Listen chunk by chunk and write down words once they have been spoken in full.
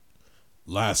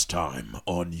Last time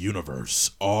on Universe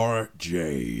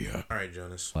RJ. All right,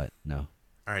 Jonas. What? No.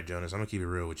 All right, Jonas. I'm gonna keep it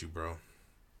real with you, bro. I'm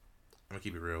gonna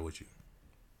keep it real with you.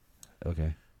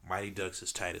 Okay. Mighty Ducks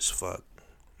is tight as fuck,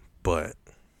 but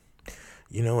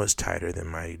you know what's tighter than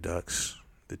Mighty Ducks?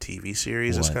 The TV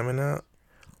series that's What? coming out.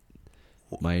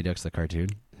 Mighty Ducks the cartoon?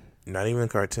 Not even a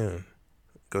cartoon.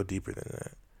 Go deeper than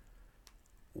that.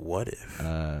 What if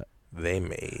they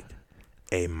made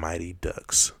a Mighty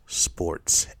Ducks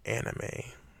sports anime?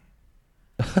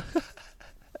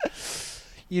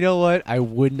 You know what? I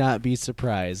would not be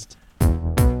surprised. Greetings,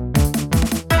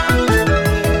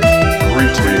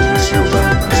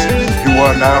 humans. You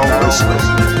are now listening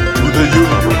to the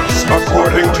universe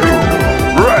according to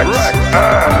Rex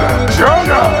and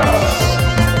Jonas.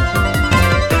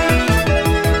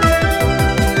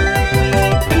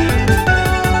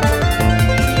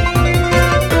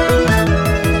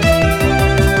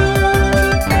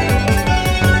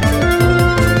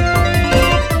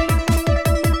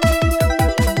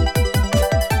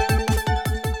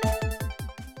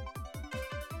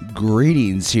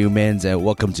 Greetings, humans, and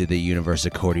welcome to the universe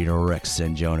according to Rex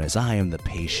and Jonas. I am the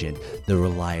patient, the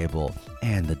reliable,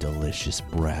 and the delicious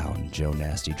brown Joe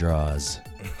Nasty Draws.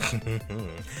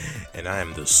 And I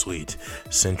am the sweet,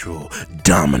 central,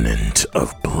 dominant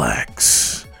of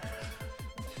blacks.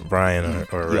 Brian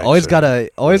or You Rex always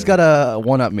or- gotta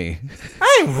one up me.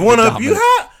 I ain't one up you.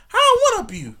 How I one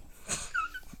up you?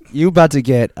 You about to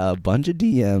get a bunch of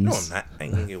DMs No, I'm not. I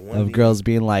ain't gonna get one. of DM. girls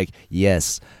being like,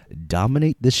 "Yes,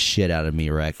 dominate the shit out of me,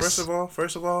 Rex." First of all,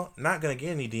 not gonna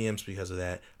get any DMs because of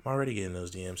that. I'm already getting those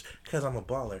DMs because I'm a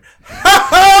baller.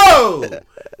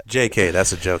 JK,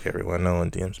 that's a joke, everyone. No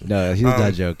one DMs me. No, he's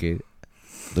not joking.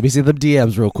 Let me see the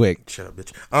DMs real quick. Shut up,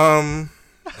 bitch.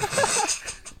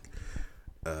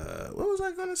 What was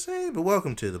I gonna say? But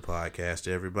welcome to the podcast,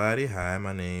 everybody. Hi,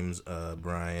 my name's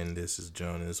Brian. This is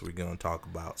Jonas. We're gonna talk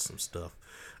about some stuff.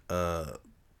 We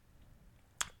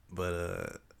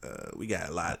got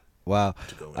a lot. Wow,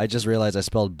 To go I just realized I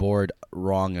spelled bored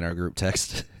wrong in our group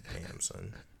text Damn,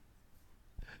 son.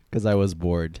 because I was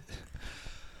bored.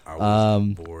 I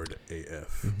was bored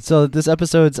AF. So this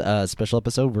episode's special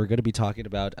episode. We're going to be talking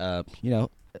about,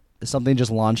 something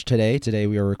just launched today. Today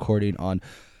we are recording on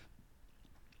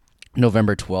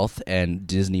November 12th, and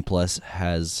Disney Plus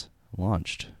has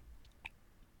launched.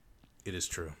 It is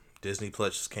true. Disney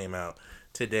Plus just came out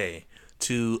today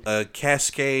to a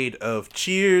cascade of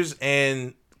cheers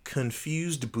and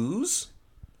confused boos.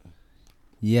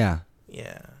 Yeah.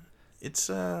 Yeah. It's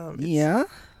Yeah?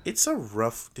 It's a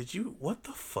rough. What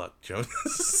the fuck,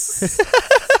 Jonas?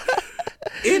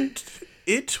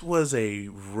 It was a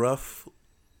rough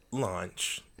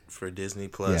launch for Disney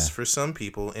Plus Yeah. for some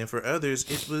people, and for others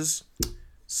it was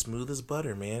smooth as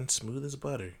butter, man. Smooth as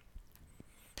butter.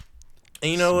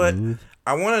 And you know what?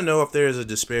 I want to know if there is a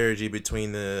disparity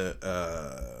between the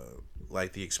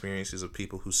the experiences of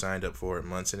people who signed up for it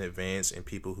months in advance and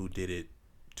people who did it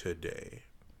today.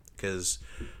 Because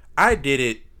I did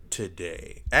it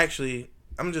today. Actually,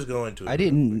 I'm just going to it. I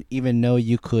didn't even know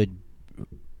you could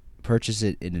purchase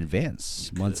it in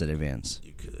advance, months in advance.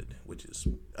 You could, which is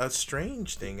a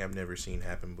strange thing I've never seen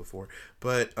happen before.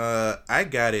 But I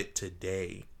got it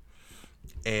today.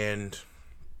 And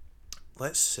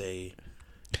let's say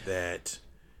that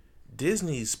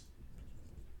Disney's...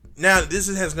 Now, this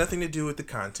has nothing to do with the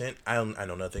content. I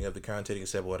know nothing of the content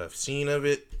except what I've seen of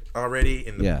it already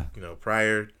in the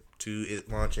prior to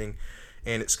it launching.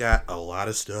 And it's got a lot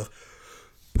of stuff.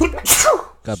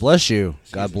 God bless you.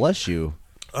 God bless you.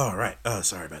 All right.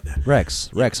 Sorry about that.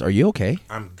 Rex, are you okay?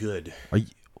 I'm good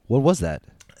What was that?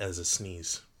 as a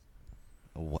sneeze.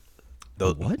 What?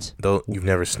 Though, What? Though you've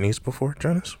never sneezed before,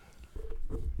 Jonas?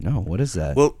 No, what is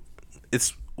that? Well,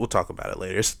 we'll talk about it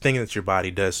later. It's a thing that your body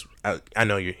does. I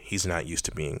know he's not used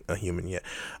to being a human yet.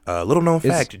 Little known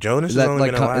fact: Jonas is has that only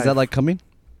like been alive. is that like coming?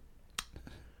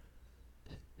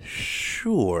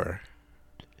 Sure.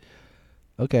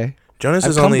 Okay. Jonas I've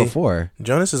has come only before.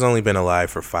 Jonas has only been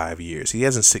alive for 5 years. He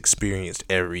hasn't experienced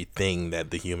everything that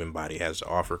the human body has to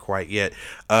offer quite yet.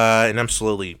 And I'm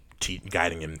slowly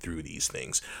guiding him through these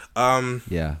things.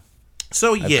 Yeah.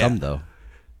 So I've yeah, come though.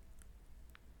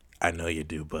 I know you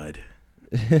do, bud.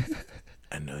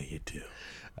 I know you do.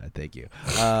 Thank you.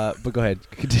 But go ahead.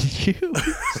 Continue.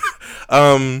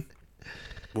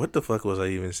 What the fuck was I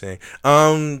even saying?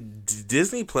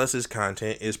 Disney Plus's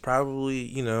content is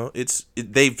probably,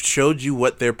 they've showed you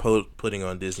what they're putting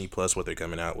on Disney Plus, what they're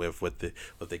coming out with, what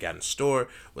they got in store,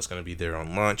 what's going to be there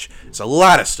on launch. It's a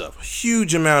lot of stuff, a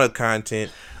huge amount of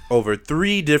content over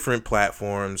 3 different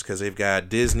platforms because they've got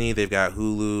Disney, they've got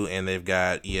Hulu, and they've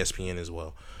got ESPN as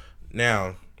well.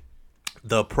 Now,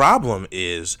 The problem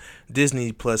is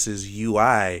Disney Plus's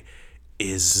UI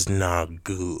is not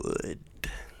good.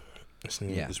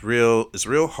 It's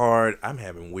real hard. I'm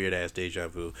having weird ass deja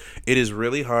vu. It is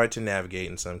really hard to navigate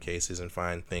in some cases and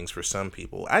find things for some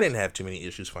people. I didn't have too many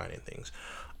issues finding things.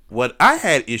 What I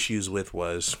had issues with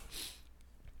was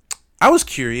I was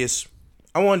curious.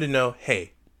 I wanted to know,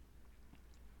 hey,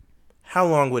 how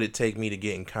long would it take me to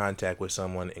get in contact with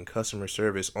someone in customer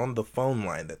service on the phone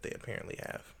line that they apparently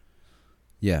have?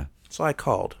 Yeah. So I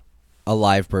called. A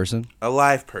live person? A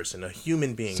live person, a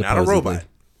human being, Supposedly. not a robot.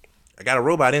 I got a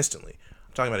robot instantly.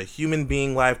 I'm talking about a human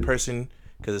being live person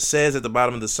because it says at the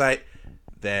bottom of the site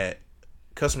that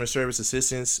customer service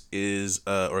assistance is,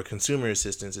 or consumer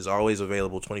assistance is always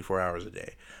available 24 hours a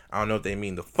day. I don't know if they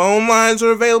mean the phone lines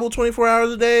are available 24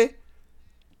 hours a day,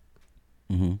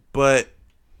 but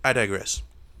I digress.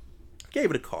 Gave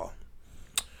it a call.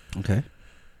 Okay.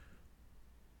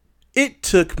 It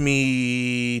took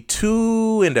me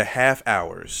 2.5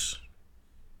 hours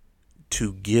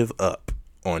to give up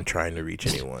on trying to reach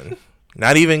anyone.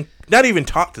 Not even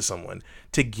talk to someone,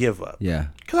 to give up. Yeah.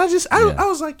 Because I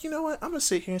was like, you know what? I'm going to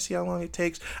sit here and see how long it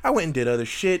takes. I went and did other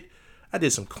shit. I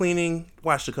did some cleaning,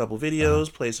 watched a couple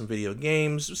videos, played some video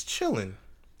games. Just chilling.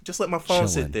 Just let my phone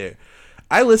sit there.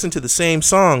 I listened to the same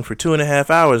song for 2.5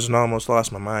 hours and almost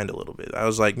lost my mind a little bit. I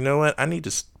was like, you know what? I need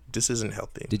to. This isn't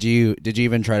healthy. Did you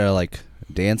even try to like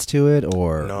dance to it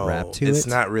or rap to it? No, it's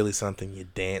not really something you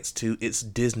dance to. It's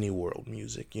Disney World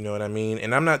music. You know what I mean?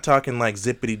 And I'm not talking like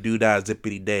zippity doo dah,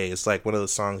 zippity day. It's like one of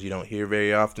those songs you don't hear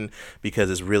very often because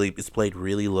it's played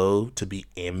really low to be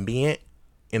ambient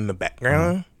in the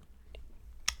background.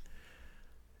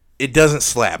 It doesn't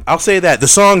slap. I'll say that the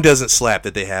song doesn't slap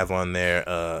that they have on their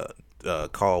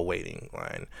call waiting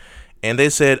line. And they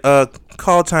said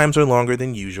call times are longer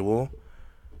than usual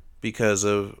because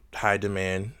of high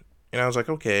demand. And I was like,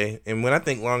 okay. And when I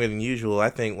think longer than usual, I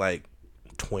think like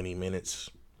 20 minutes,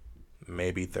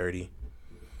 maybe 30.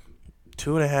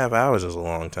 2.5 hours is a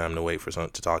long time to wait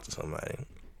to talk to somebody.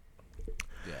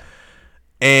 Yeah.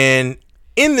 And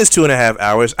in this 2.5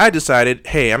 hours, I decided,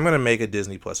 hey, I'm going to make a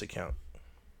Disney Plus account.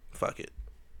 Fuck it.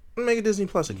 I'm going to make a Disney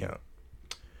Plus account.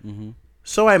 Mm-hmm.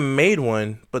 So I made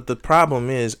one, but the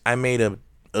problem is I made a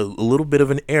little bit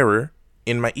of an error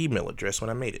in my email address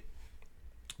when I made it.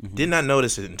 Did not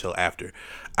notice it until after.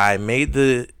 I made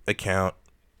the account,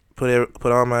 put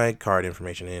all my card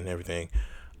information in and everything,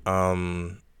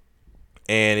 and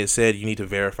it said you need to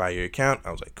verify your account.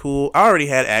 I was like, cool. I already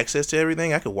had access to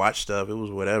everything. I could watch stuff. It was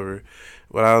whatever.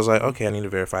 But I was like, okay, I need to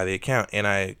verify the account. And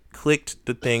I clicked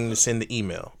the thing to send the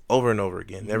email over and over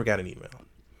again. Never got an email.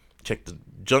 Checked the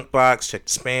junk box,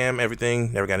 checked the spam,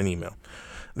 everything. Never got an email.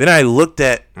 Then I looked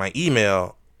at my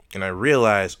email and I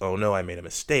realized, oh no, I made a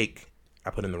mistake. I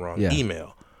put in the wrong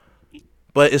email.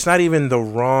 But it's not even the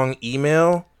wrong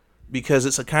email because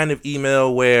it's a kind of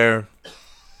email where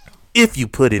if you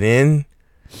put it in,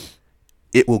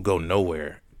 it will go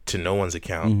nowhere to no one's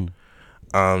account.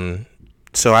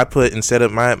 So I put, instead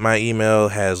of my email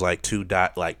has like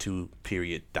two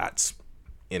period dots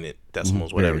in it,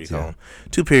 decimals, whatever you call them.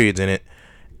 2 periods in it.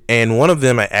 And one of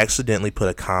them I accidentally put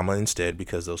a comma instead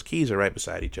because those keys are right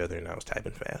beside each other and I was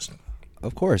typing fast.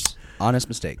 Of course. Honest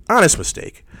mistake. And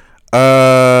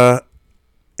I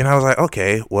was like,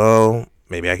 okay, well,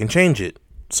 maybe I can change it.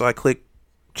 So I clicked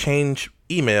change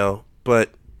email, but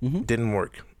didn't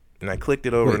work. And I clicked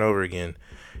it over and over again.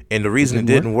 And the reason it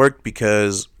didn't work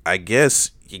because I guess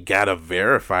you got to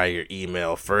verify your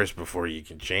email first before you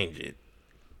can change it.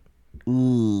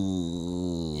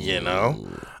 Ooh. You know?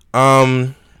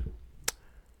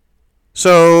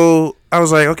 So I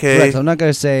was like, okay. Rex, I'm not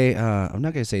gonna say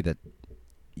that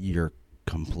you're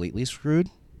completely screwed.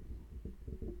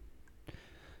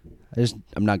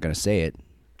 I'm not gonna say it.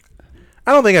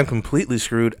 I don't think I'm completely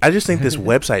screwed. I just think this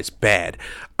website's bad.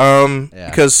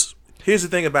 Because here's the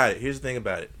thing about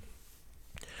it.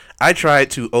 I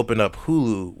tried to open up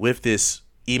Hulu with this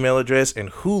email address,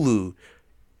 and Hulu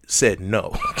said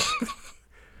no.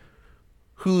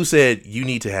 Hulu said you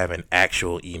need to have an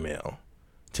actual email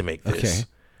to make this. Okay.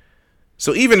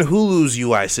 So even Hulu's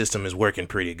UI system is working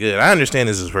pretty good. I understand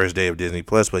this is the first day of Disney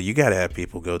Plus, but you got to have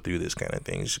people go through this kind of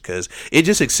things because it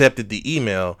just accepted the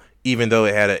email even though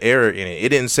it had an error in it. It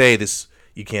didn't say this,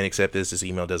 you can't accept this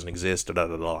email doesn't exist, blah,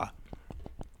 blah, blah.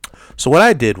 So what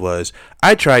I did was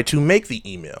I tried to make the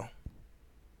email.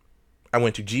 I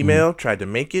went to Gmail, tried to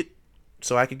make it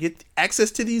so I could get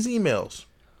access to these emails.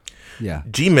 Yeah.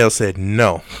 Gmail said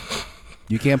no.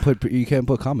 You can't put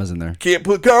commas in there. Can't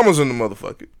put commas in the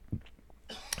motherfucker.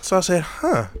 So I said,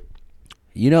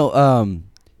 You know,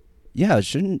 yeah,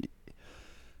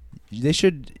 they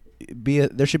should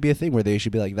there should be a thing where they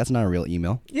should be like, that's not a real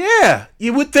email. Yeah,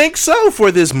 you would think so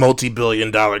for this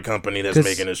multi-billion-dollar company that's 'Cause-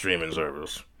 making a streaming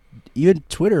service. Even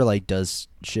Twitter like does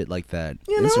shit like that.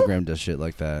 You know? Instagram does shit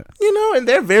like that. And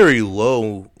they're very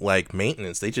low like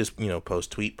maintenance. They just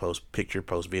post tweet, post picture,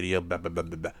 post video, blah blah blah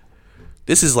blah blah.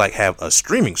 This is like have a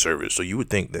streaming service, so you would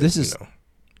think that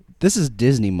This is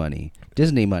Disney money.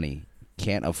 Disney money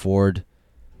can't afford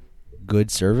good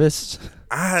service.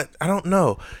 I don't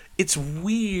know. It's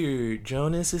weird,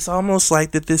 Jonas. It's almost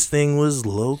like that this thing was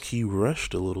low-key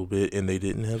rushed a little bit and they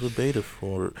didn't have a beta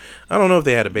for it. I don't know if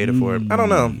they had a beta for it. I don't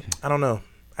know.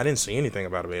 I didn't see anything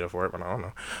about a beta for it, but I don't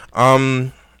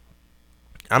know.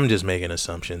 I'm just making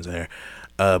assumptions there.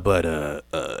 Well,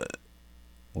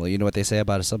 you know what they say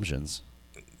about assumptions.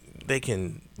 they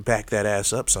can back that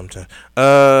ass up sometime.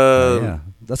 Yeah,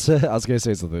 that's it. I was gonna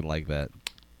say something like that.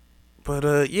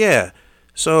 But yeah.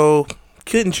 So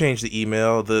couldn't change the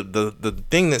email. The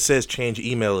thing that says change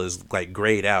email is like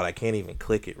grayed out. I can't even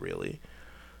click it really.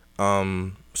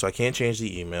 So I can't change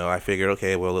the email. I figured,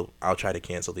 okay, well, I'll try to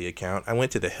cancel the account. I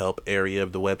went to the help area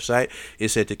of the website. It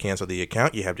said to cancel the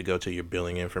account, you have to go to your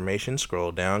billing information,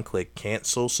 scroll down, click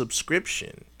cancel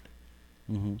subscription.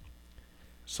 Mm-hmm.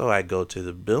 So I go to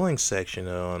the billing section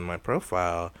on my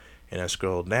profile and I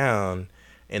scroll down,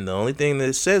 and the only thing that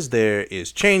it says there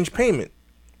is change payment.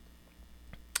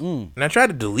 And I tried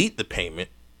to delete the payment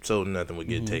so nothing would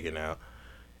get taken out.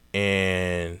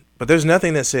 But there's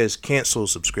nothing that says cancel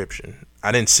subscription.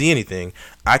 I didn't see anything.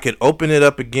 I could open it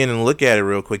up again and look at it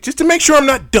real quick just to make sure I'm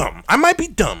not dumb. I might be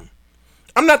dumb.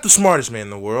 I'm not the smartest man in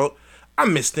the world. I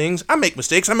miss things. I make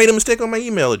mistakes. I made a mistake on my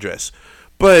email address.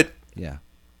 But Yeah.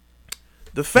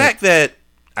 the fact that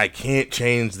I can't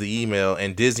change the email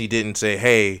and Disney didn't say,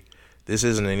 hey, this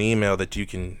isn't an email that you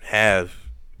can have,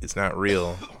 it's not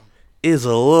real, is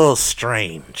a little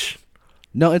strange.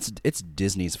 No, it's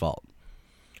Disney's fault.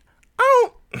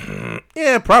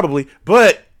 Yeah, probably.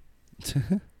 But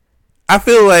I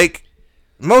feel like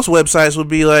most websites would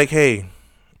be like, hey,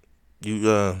 you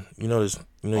know this.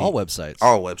 All websites.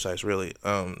 All websites, really.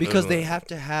 Because they have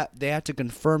to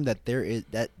confirm that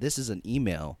this is an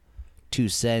email to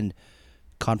send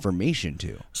confirmation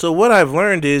to. So what I've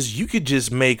learned is you could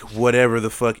just make whatever the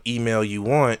fuck email you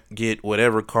want, get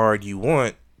whatever card you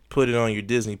want, put it on your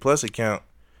Disney Plus account,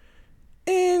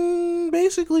 and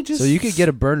basically just. So you could get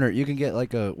a burner. You can get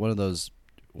like one of those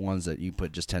ones that you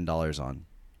put just $10 on,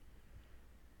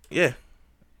 Yeah,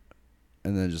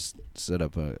 and then just set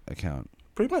up an account.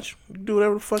 pretty much. You can do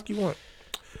whatever the fuck you want.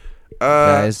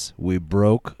 Guys, we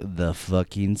broke the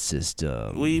fucking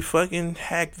system. We fucking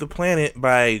hacked the planet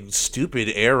by stupid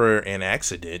error and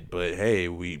accident, but hey,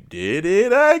 we did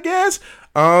it, I guess.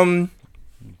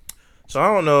 So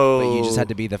I don't know. But you just had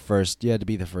to be the first. You had to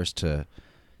be the first to.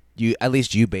 At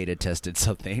least you beta tested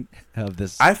something of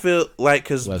this. I feel like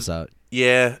website.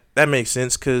 Yeah, that makes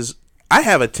sense because I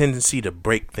have a tendency to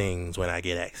break things when I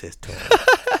get access to them.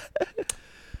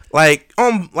 like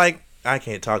I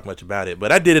can't talk much about it,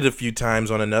 but I did it a few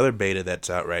times on another beta that's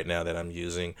out right now that I'm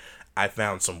using. I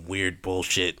found some weird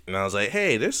bullshit, and I was like,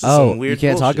 "Hey, there's some weird." You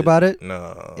can't bullshit. talk about it.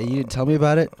 No, And you didn't tell me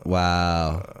about it.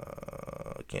 Wow.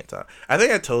 Can't talk. I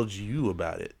think I told you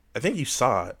about it. I think you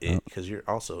saw it because you're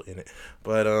also in it.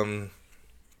 But Oh,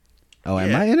 yeah.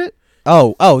 am I in it?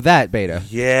 Oh, that beta.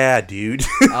 Yeah, dude.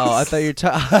 Oh, I thought you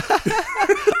were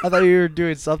I thought you were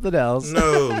doing something else.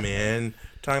 No, man.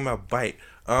 Talking about Bite.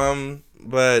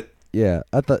 But Yeah,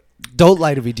 I thought. Don't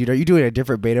lie to me, dude. Are you doing a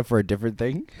different beta for a different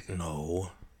thing?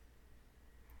 no.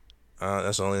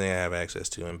 That's the only thing I have access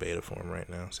to in beta form right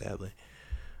now, sadly.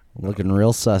 Looking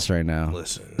real sus right now.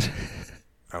 Listen,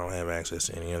 I don't have access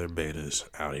to any other betas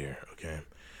out here, okay?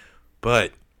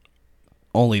 But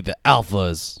Only the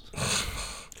alphas.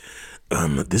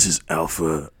 This is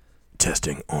alpha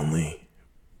testing only,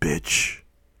 bitch.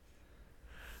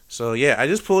 so yeah, I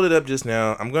just pulled it up just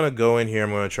now. I'm gonna go in here.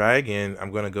 I'm gonna try again.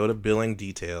 I'm gonna go to billing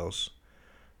details.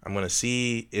 I'm gonna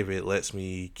see if it lets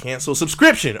me cancel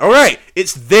subscription. All right,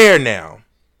 it's there now.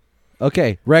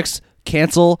 Okay, Rex,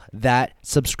 cancel that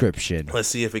subscription. Let's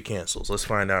see if it cancels. Let's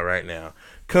find out right now.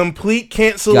 Complete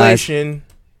cancellation.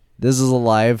 This is a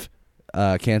live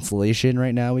cancellation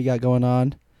right now we got going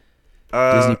on.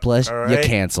 Disney Plus, all you right.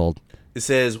 canceled. It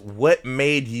says, what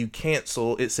made you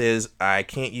cancel? It says, I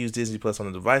can't use Disney Plus on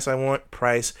the device I want.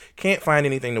 Price. Can't find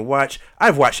anything to watch.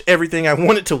 I've watched everything I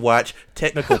wanted to watch.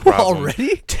 Technical problems.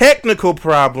 Already? Technical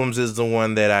problems is the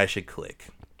one that I should click.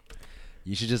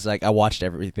 You should just I watched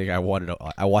everything I wanted.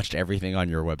 I watched everything on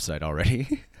your website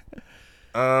already.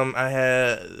 I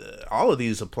had all of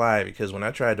these apply because when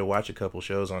I tried to watch a couple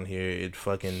shows on here, it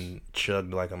fucking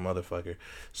chugged like a motherfucker.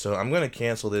 So I'm gonna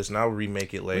cancel this and I'll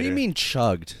remake it later. What do you mean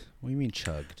chugged? What do you mean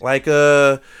chugged? Like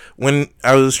when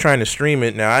I was trying to stream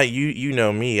it. Now you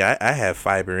know me. I have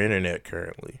fiber internet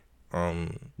currently.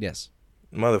 Yes.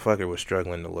 Motherfucker was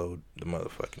struggling to load the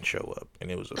motherfucking show up, and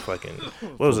it was a fucking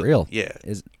what was For it? real? Yeah.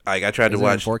 Is Like I tried to it in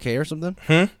watch 4K or something?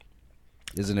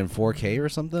 Is it in 4K or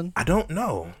something? I don't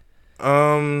know.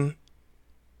 I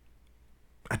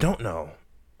don't know.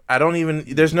 I don't even.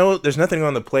 There's nothing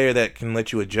on the player that can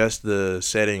let you adjust the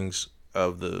settings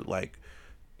of the put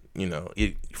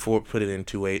it in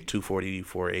 240,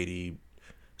 480,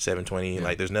 720. Yeah.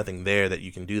 Like there's nothing there that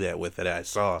you can do that with that I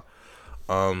saw.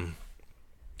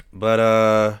 But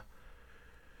I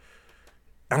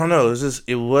don't know.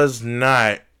 It was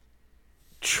not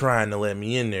trying to let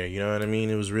me in there. You know what I mean?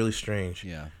 It was really strange.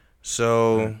 Yeah.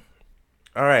 So,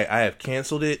 all right, I have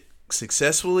canceled it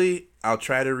successfully. I'll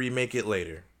try to remake it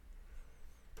later.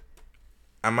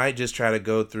 I might just try to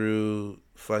go through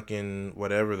fucking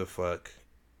whatever the fuck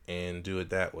and do it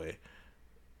that way.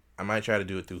 I might try to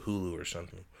do it through Hulu or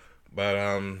something. But,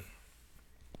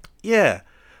 yeah.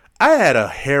 I had a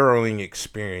harrowing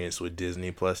experience with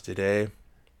Disney Plus today.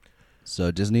 So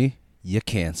Disney, you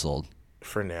canceled.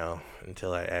 For now,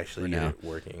 until I actually get it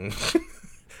working.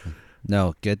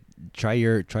 No, try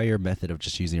your method of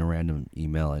just using a random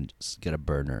email and just get a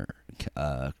burner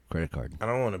credit card. I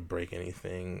don't want to break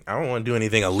anything. I don't want to do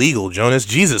anything illegal, Jonas.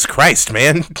 Jesus Christ,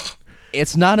 man.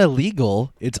 It's not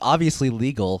illegal. It's obviously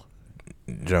legal.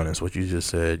 Jonas, what you just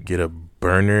said, get a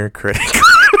burner credit card.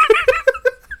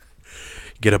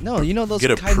 Get a those get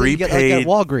a kind prepaid, that you get like at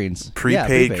Walgreens.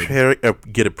 Prepaid,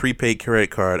 prepaid. Get a prepaid credit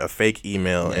card, a fake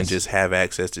email, Yes. and just have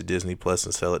access to Disney Plus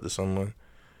and sell it to someone.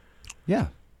 Yeah,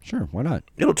 sure. Why not?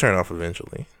 It'll turn off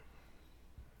eventually.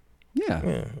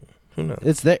 Yeah. Who knows?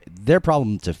 It's their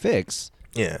problem to fix.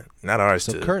 Yeah, not ours.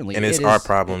 So to, currently and it's it our is-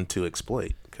 problem to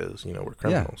exploit because we're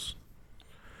criminals.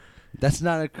 That's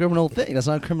not a criminal thing. That's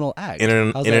not a criminal act.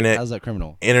 How's that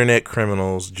criminal? Internet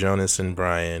criminals, Jonas and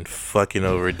Brian, fucking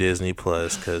over Disney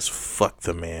Plus because fuck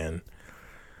the man.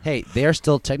 Hey, they are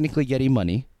still technically getting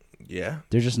money. Yeah,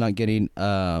 They're just not getting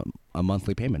a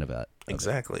monthly payment of that.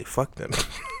 exactly. Fuck them.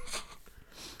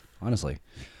 Honestly,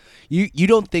 you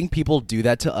don't think people do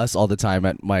that to us all the time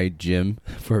at my gym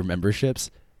for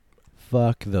memberships?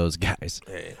 Fuck those guys.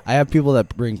 Hey. I have people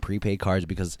that bring prepaid cards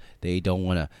because they don't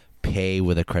want to pay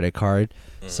with a credit card.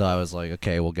 So I was like,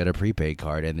 okay, we'll get a prepaid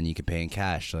card and then you can pay in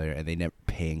cash later. And they never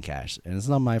pay in cash, and it's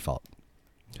not my fault.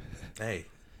 Hey,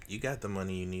 you got the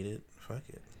money you needed. Fuck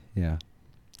it. Yeah,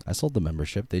 I sold the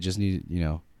membership. They just need,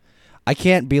 I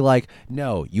can't be like,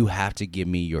 no, you have to give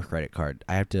me your credit card.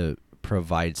 I have to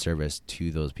provide service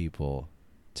to those people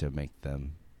to make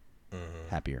them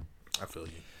happier. I feel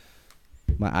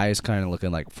you. My eyes kind of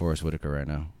looking like Forrest Whitaker right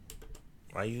now.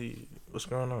 Why you? What's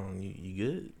going on? You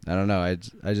good? I don't know. I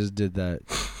just did that.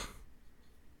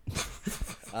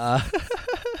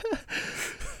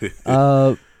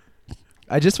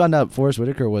 I just found out Forrest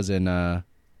Whitaker was in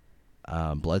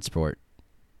Bloodsport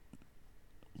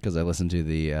because I listened to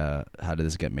the How Did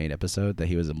This Get Made episode that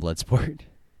he was in Bloodsport.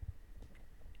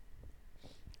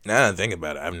 Now that I think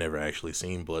about it, I've never actually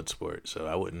seen Bloodsport, so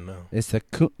I wouldn't know. It's the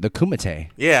Kumite.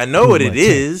 Yeah, I know what it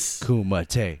is.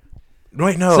 Kumite.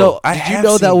 Wait, no. So, I did you have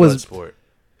know seen that was- Bloodsport.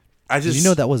 Did you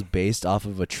know that was based off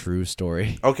of a true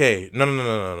story? Okay,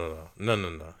 no.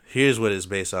 Here's what it's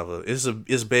based off of.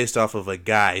 It's based off of a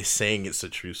guy saying it's a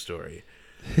true story.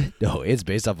 No, it's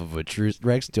based off of a true.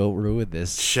 Rex, don't ruin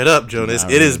this. Shut up, Jonas.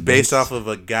 Not It is really based based. off of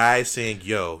a guy saying,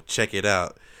 "Yo, check it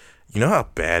out." You know how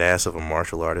badass of a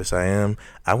martial artist I am?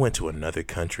 I went to another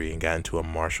country and got into a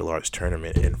martial arts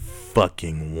tournament and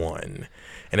fucking won.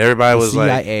 And everybody was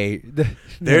CIA.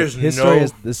 There's his no- story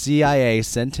is the CIA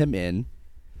sent him in,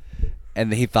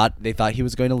 and they thought he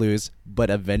was going to lose, but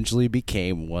eventually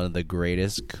became one of the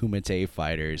greatest Kumite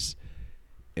fighters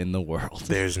in the world.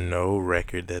 there's no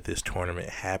record that this tournament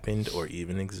happened or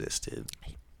even existed.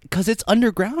 Because it's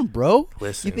underground, bro.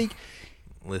 Listen. You think?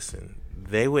 Listen,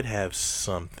 they would have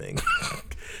something.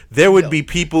 There would be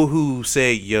people who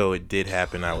say, "Yo, it did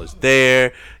happen. I was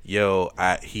there." Yo,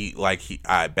 I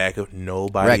back up.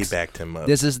 Nobody Rex, backed him up.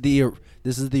 This is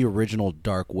the original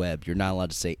dark web. You're not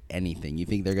allowed to say anything. You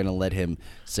think they're gonna let him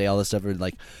say all this stuff? And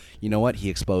like, you know what? He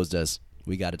exposed us.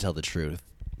 We got to tell the truth.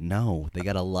 No, they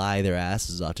got to lie their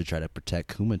asses off to try to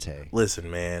protect Kumite. Listen,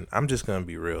 man, I'm just gonna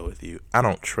be real with you. I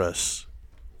don't trust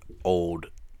old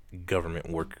government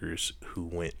workers who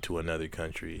went to another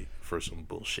country for some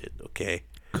bullshit. Okay.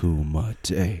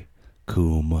 Kumite.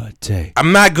 Kumite.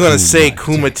 I'm not gonna say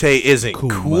Kumite. Kumite isn't cool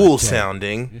Kumite.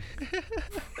 sounding.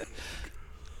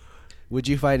 Would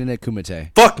you fight in a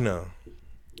Kumite? Fuck no.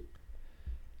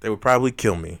 They would probably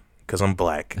kill me because I'm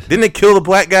black. Didn't they kill the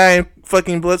black guy in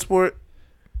fucking Bloodsport?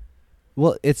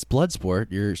 Well, it's blood sport.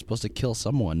 You're supposed to kill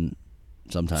someone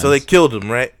sometimes. So they killed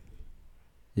him, right?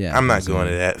 Yeah. I'm not going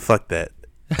to that. Fuck that.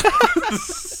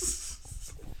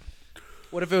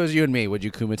 What if it was you and me? Would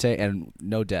you Kumite and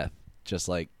no death, just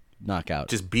like knockout?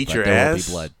 Just beat But your there ass? Will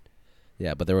be blood.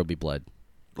 Yeah, but there will be blood.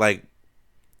 Like,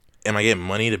 am I getting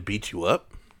money to beat you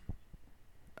up?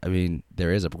 I mean,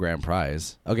 there is a grand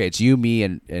prize. Okay, it's you, me,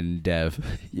 and Dev,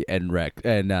 and Rex,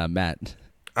 and Matt.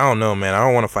 I don't know, man. I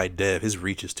don't want to fight Dev. His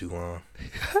reach is too long.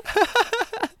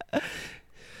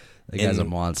 That guy's a And-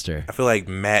 monster. I feel like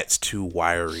Matt's too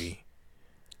wiry.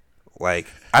 Like,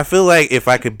 I feel like if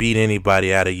I could beat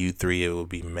anybody out of you three, it would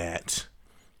be Matt.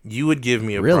 You would give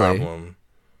me a Really? problem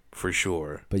for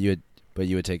sure. But you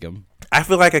would take him. I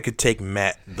feel like I could take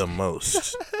Matt the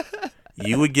most.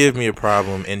 You would give me a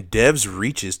problem, and Dev's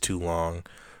reach is too long.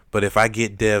 But if I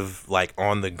get Dev like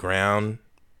on the ground,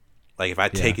 like if I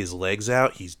take his legs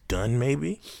out, he's done.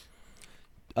 Maybe.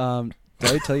 Did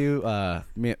I tell you?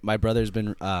 My brother's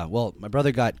been. My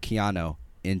brother got Keanu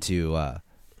into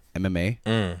MMA,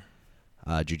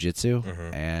 jiu-jitsu,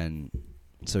 and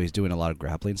so he's doing a lot of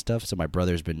grappling stuff. So my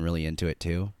brother's been really into it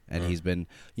too, and he's been,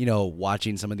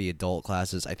 watching some of the adult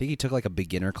classes. I think he took like a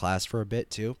beginner class for a bit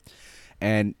too,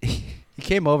 and he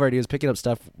came over and he was picking up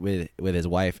stuff with his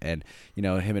wife, and him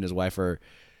and his wife are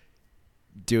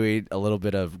doing a little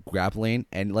bit of grappling,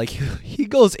 and like he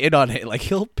goes in on it, like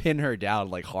he'll pin her down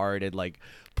like hard and like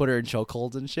put her in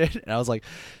chokeholds and shit. And I was like,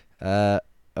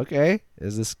 okay,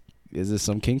 is this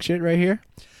some kink shit right here?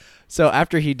 So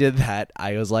after he did that,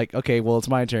 I was like, okay, well, it's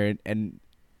my turn. And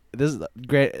this is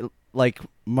great. Like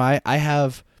I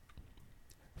have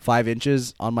 5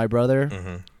 inches on my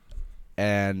brother,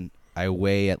 and I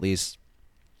weigh at least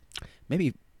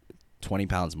maybe 20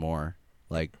 pounds more,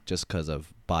 like just because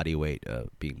of body weight,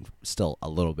 being still a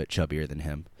little bit chubbier than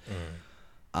him.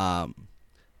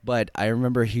 But I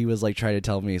remember he was like trying to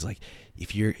tell me, he's like,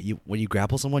 if when you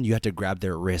grapple someone, you have to grab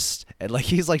their wrist, and like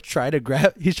he's trying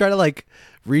to like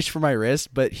reach for my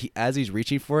wrist, but as he's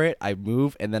reaching for it, I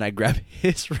move and then I grab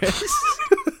his wrist.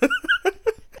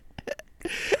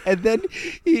 And then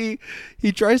he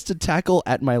tries to tackle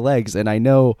at my legs, and I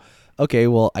know, okay,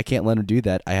 well, I can't let him do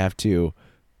that. I have to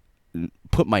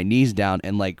put my knees down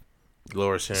and like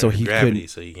Lower center So of he gravity, couldn't-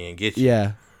 so he can't get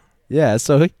you. Yeah.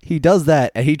 So he does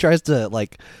that, and he tries to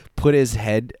like put his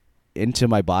head into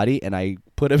my body, and I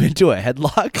put him into a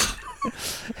headlock.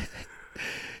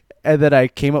 And then I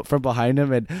came up from behind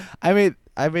him, and I made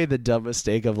the dumb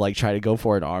mistake of like trying to go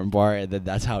for an armbar, and then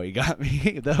that's how he got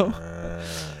me though.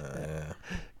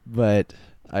 But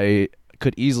I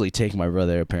could easily take my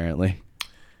brother, apparently,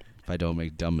 if I don't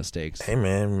make dumb mistakes. Hey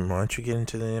man, why don't you get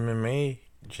into the MMA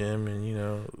gym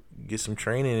and get some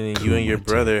training, and you and your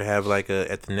brother have like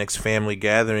at the next family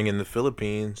gathering in the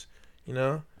Philippines,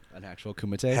 An actual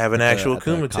kumite. Have an At actual at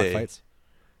the kumite. cockfights?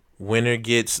 winner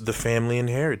gets the family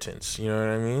inheritance. You know what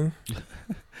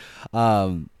I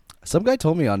mean? Some guy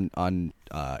told me on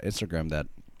Instagram that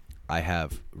I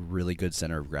have really good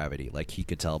center of gravity. Like he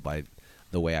could tell by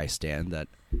the way I stand that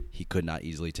he could not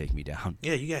easily take me down.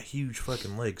 Yeah, you got huge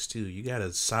fucking legs too. You got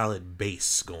a solid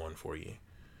base going for you.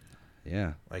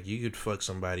 Yeah, Like you could fuck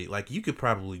somebody. Like you could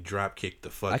probably drop kick the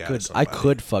fuck out of I somebody.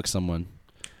 could fuck someone.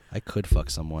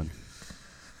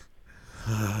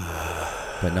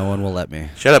 But no one will let me.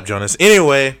 Shut up, Jonas.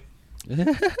 Anyway,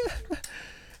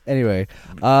 Anyway,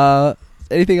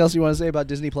 anything else you want to say about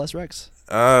Disney Plus, Rex?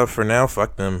 for now,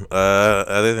 fuck them.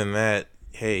 Other than that,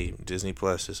 hey, Disney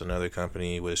Plus is another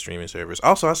company with a streaming service.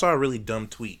 Also, I saw a really dumb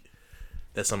tweet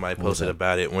that somebody posted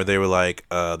about it, where they were like,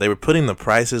 they were putting the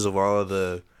prices of all of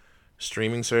the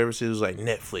streaming services. Like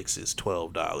Netflix is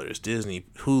 $12, Disney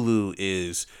Hulu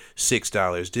is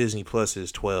 $6, Disney Plus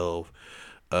is $12.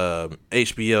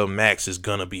 HBO Max is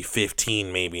gonna be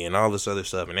 $15 maybe, and all this other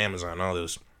stuff, and Amazon, all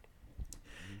those.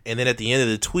 And then at the end of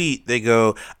the tweet, they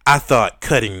go, I thought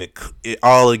cutting it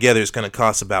all together is going to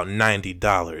cost about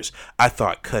 $90. I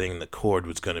thought cutting the cord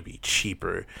was going to be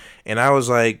cheaper. And I was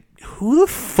like, who the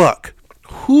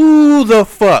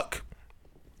fuck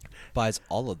Buys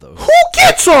all of those. who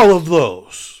gets all of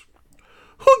those?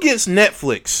 Who gets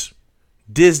Netflix,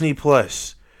 Disney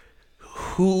Plus,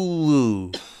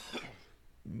 Hulu,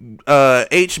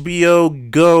 HBO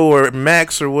Go or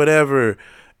Max or whatever?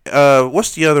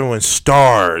 What's the other one?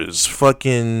 Stars,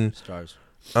 fucking Stars.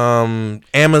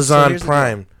 Amazon here's the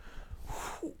Prime.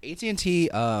 AT&T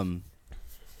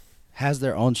has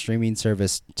their own streaming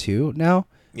service too now.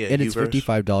 Yeah, and it's Uverse.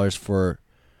 $55 for.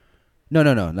 No,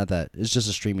 not that. It's just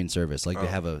a streaming service. Like they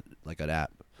have an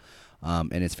app,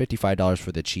 and it's $55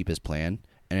 for the cheapest plan,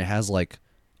 and it has like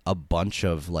a bunch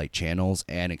of like channels,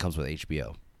 and it comes with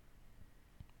HBO.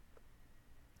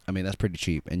 I mean, that's pretty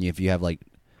cheap. And if you have like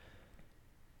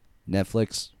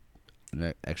Netflix,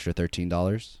 an extra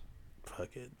 $13.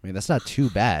 Fuck it. I mean, that's not too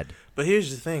bad. But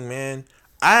here's the thing, man.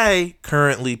 I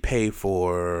currently pay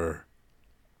for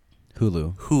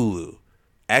Hulu. Hulu.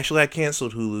 Actually, I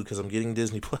canceled Hulu because I'm getting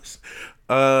Disney Plus.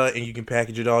 And you can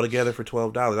package it all together for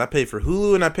 $12. I pay for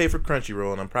Hulu and I pay for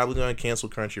Crunchyroll, and I'm probably going to cancel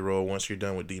Crunchyroll once you're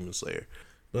done with Demon Slayer.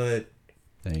 But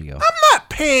There you go. I'm not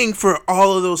paying for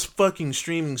all of those fucking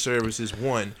streaming services,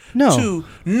 one. No. Two,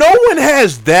 no one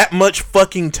has that much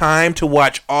fucking time to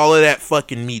watch all of that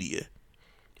fucking media.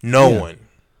 No one.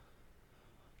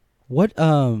 What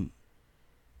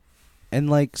and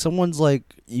like someone's like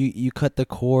you cut the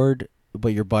cord, but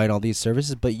you're buying all these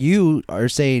services, but you are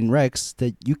saying, Rex,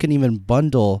 that you can even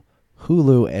bundle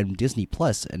Hulu and Disney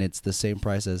Plus and it's the same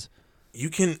price as You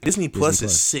can Disney Plus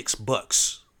is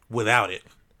 $6 without it.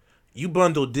 You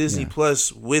bundle Disney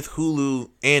Plus with Hulu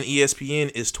and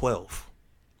ESPN is $12.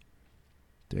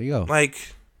 There you go.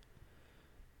 Like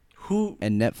who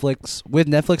And Netflix, with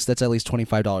Netflix, that's at least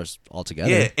 $25 altogether.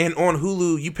 Yeah, and on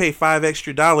Hulu you pay $5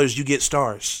 extra, you get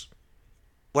stars.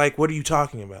 Like, what are you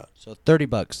talking about? So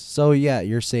 $30. So yeah,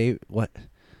 you're saying what?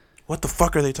 What the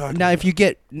fuck are they talking Now, about?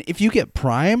 if you get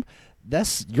Prime,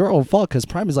 that's your own fault because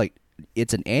Prime is like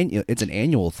it's an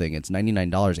annual thing. It's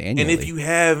 $99 annually. And if you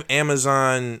have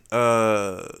Amazon,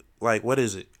 like what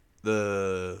is it?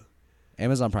 The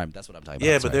Amazon Prime, that's what I'm talking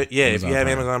yeah, about. but Sorry. if you have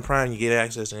Prime. Amazon Prime, you get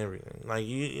access to everything. Like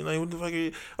you like what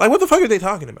the fuck are they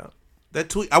talking about? That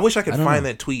tweet. I wish I could I don't find know.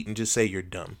 that tweet and just say you're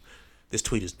dumb. This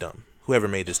tweet is dumb. Whoever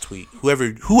made this tweet,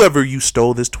 whoever you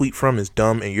stole this tweet from is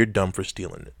dumb, and you're dumb for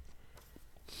stealing it.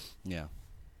 Yeah.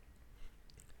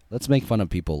 Let's make fun of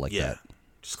people like Yeah, that.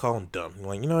 just call them dumb.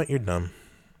 Like, you know what? You're dumb.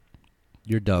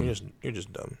 You're dumb. You're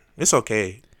just dumb. It's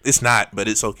okay. It's not, but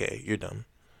it's okay. You're dumb.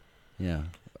 Yeah.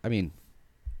 I mean,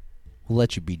 we'll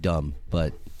let you be dumb,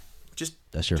 but Just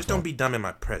that's your just fault. don't be dumb in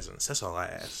my presence. That's all I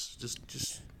ask.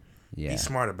 Just Yeah. be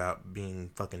smart about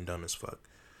being fucking dumb as fuck.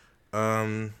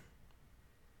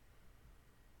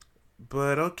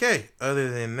 But okay. Other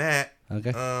than that,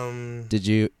 Okay. Did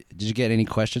you get any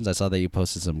questions? I saw that you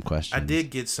posted some questions. I did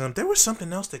get some. There was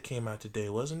something else that came out today,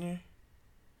 wasn't there?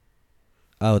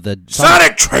 Oh, the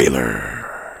Sonic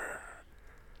trailer.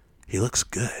 He looks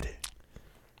good.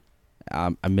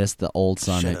 I missed the old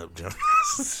Sonic. Shut up, John.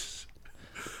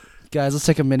 Guys, let's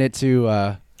take a minute to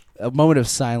a moment of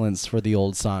silence for the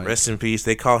old Sonic. Rest in peace.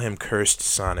 They call him Cursed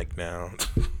Sonic now.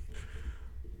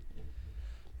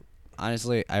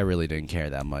 Honestly, I really didn't care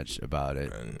that much about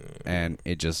it, and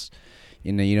it just,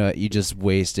 you just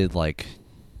wasted like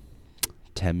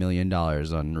 $10 million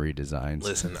on redesigns.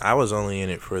 Listen, I was only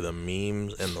in it for the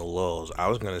memes and the lulls. I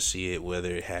was gonna see it whether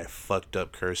it had fucked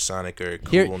up Cursed Sonic or a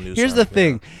cool new. Here's Sonic the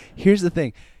thing. now. Here's the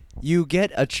thing. You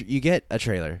get a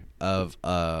trailer of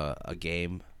a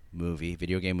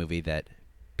video game movie that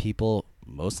people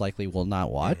most likely will not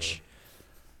watch.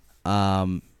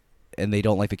 And they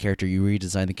don't like the character. You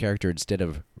redesign the character instead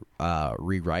of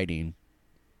rewriting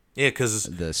Yeah, because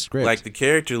the script. like the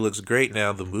character looks great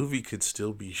now. The movie could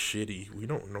still be shitty. We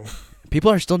don't know.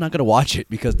 People are still not going to watch it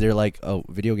because they're like, oh,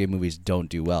 video game movies don't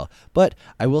do well. But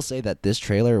I will say that this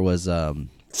trailer was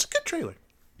It's a good trailer.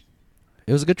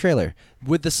 it was a good trailer.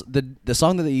 With this the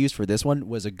song that they used for this one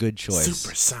was a good choice.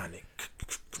 Supersonic.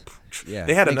 Yeah,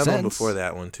 They had makes another one sense. before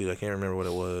that one too. I can't remember what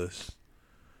it was.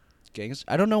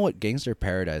 I don't know what Gangster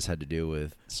Paradise had to do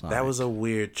with Sonic. That was a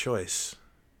weird choice.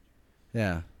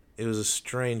 yeah. It was a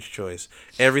strange choice.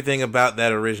 Everything about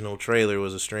that original trailer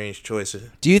was a strange choice.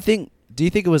 Do you think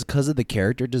it was because of the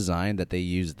character design that they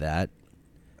used that?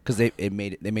 Because they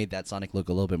made that Sonic look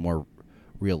a little bit more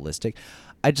realistic.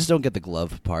 I just don't get the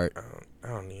glove part. I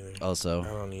don't either. Also, I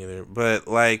don't either. But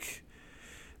like,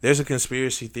 there's a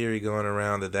conspiracy theory going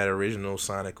around that original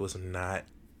Sonic was not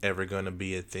ever going to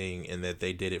be a thing, and that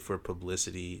they did it for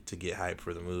publicity to get hype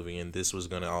for the movie, and this was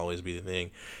going to always be the thing.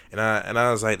 And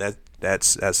I was like, that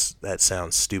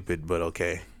sounds stupid, but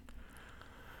okay.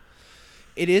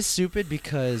 it is stupid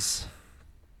because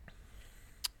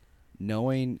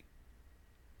knowing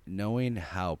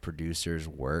how producers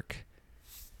work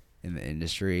in the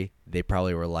industry, they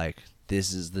probably were like,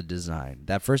 this is the design.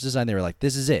 That first design, they were like,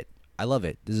 this is it. I love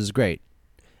it. This is great.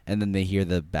 And then they hear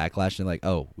the backlash and they're like,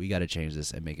 oh, we got to change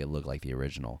this and make it look like the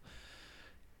original.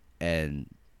 And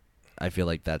I feel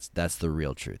like that's the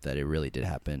real truth, that it really did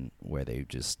happen where they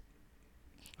just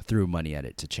threw money at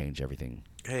it to change everything.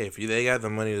 Hey, if they got the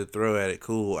money to throw at it,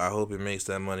 cool. I hope it makes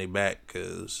that money back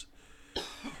because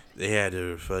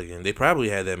they probably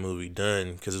had that movie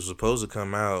done because it was supposed to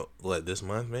come out, this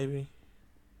month maybe?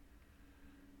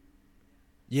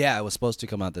 Yeah, it was supposed to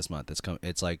come out this month.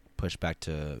 It's like pushed back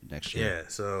to next year. Yeah,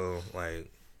 so,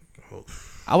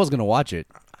 I was going to watch it.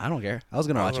 I don't care. I was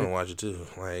going to watch it. watch it too.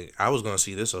 I was going to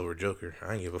see this over Joker.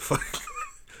 I didn't give a fuck.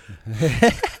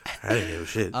 I didn't give a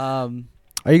shit. Are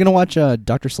you going to watch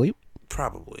Dr. Sleep?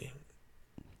 Probably.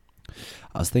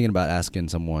 I was thinking about asking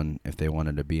someone if they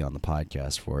wanted to be on the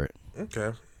podcast for it.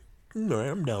 Okay. All right,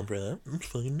 I'm down for that. I'm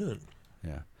fucking done.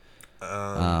 Yeah.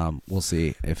 We'll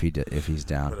see if he's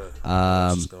down. What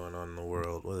else is going on in the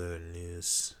world? What other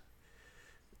news?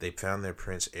 They found their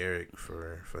Prince Eric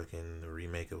for fucking the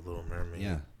remake of Little Mermaid.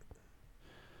 Yeah.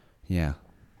 Yeah.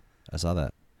 I saw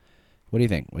that. What do you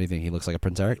think? He looks like a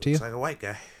Prince Eric to you? Looks like a white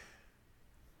guy.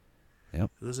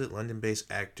 Yep. Who's it?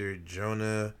 London-based actor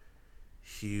Jonah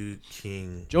Hugh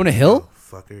King. Jonah Hill? Oh,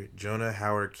 fucker. Jonah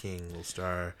Howard King will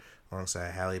star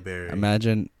alongside Halle Berry.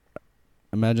 Imagine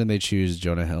they choose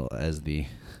Jonah Hill as the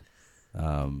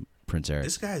Prince Eric.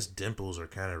 This guy's dimples are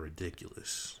kind of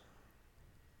ridiculous.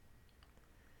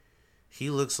 He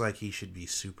looks like he should be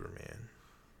Superman.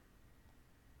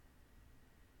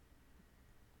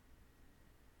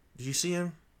 Did you see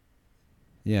him?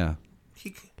 Yeah.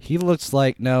 He He looks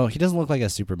like he doesn't look like a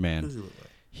Superman. Who does he look like?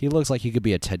 He looks like he could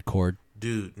be a Ted Cord.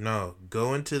 Dude, no.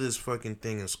 Go into this fucking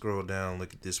thing and scroll down.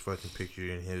 Look at this fucking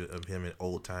picture of him in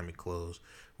old-timey clothes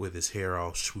with his hair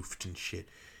all swooped and shit.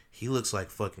 He looks like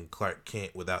fucking Clark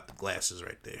Kent without the glasses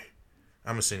right there.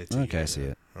 I'm going to send it to you. Okay, I see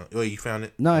it. Oh, you found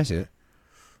it? No, I see it.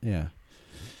 Yeah.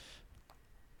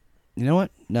 You know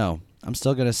what? No. I'm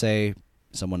still going to say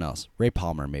someone else. Ray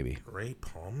Palmer, maybe. Ray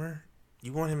Palmer?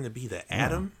 You want him to be the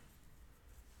Atom?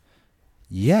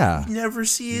 Yeah. You never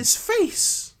see his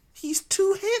face. He's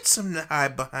too handsome to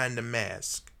hide behind a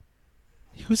mask.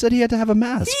 Who said he had to have a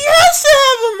mask? He has to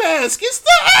have a mask. It's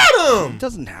the Atom. He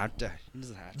doesn't have to.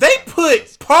 They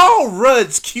put Paul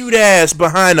Rudd's cute ass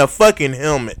behind a fucking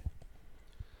helmet.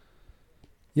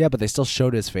 Yeah, but they still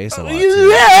showed his face a lot. Too.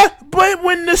 Yeah, but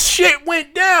when the shit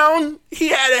went down, he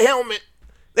had a helmet.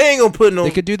 They ain't gonna put no.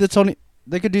 They could do the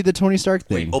Tony Stark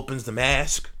When thing. he opens the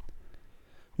mask.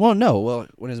 Well, no. Well,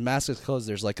 when his mask is closed,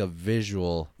 there's like a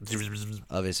visual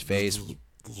of his face.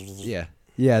 Yeah,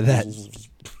 that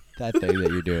thing that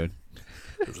you're doing.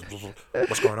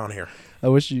 What's going on here? I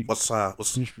wish you. What's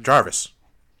Jarvis?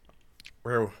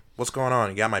 What's going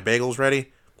on? You got my bagels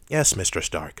ready? Yes, Mr.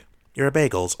 Stark. Your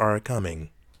bagels are coming.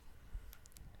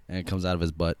 And it comes out of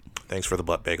his butt. Thanks for the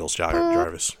butt bagels,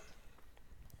 Jarvis.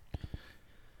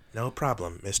 No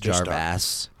problem, Mr. Stark.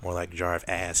 Jarvis. More like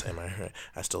Jarv-ass, am I right?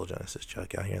 I stole Genesis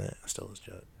Chuck. Y'all hear that? I stole his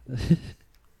Chuck. God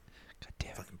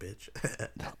damn. Fucking bitch.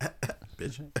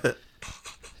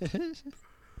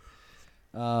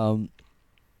 Bitch.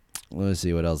 Let's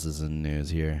see what else is in the news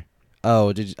here.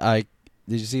 Oh, did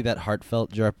you see that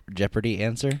heartfelt Jeopardy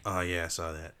answer? Oh, yeah, I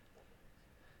saw that.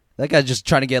 That guy's just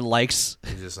trying to get likes.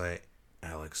 He's just like,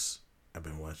 Alex, I've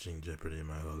been watching Jeopardy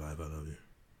my whole life. I love you.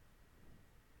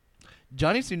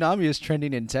 Johnny Tsunami is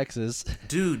trending in Texas.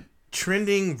 Dude,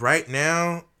 trending right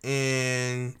now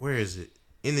where is it?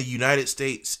 In the United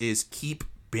States is keep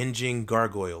binging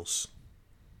gargoyles.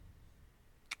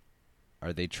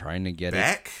 Are they trying to get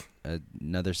back?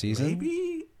 Another season?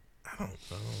 Maybe? I don't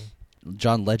know.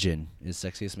 John Legend is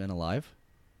Sexiest Man Alive.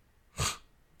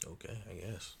 Okay, I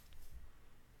guess.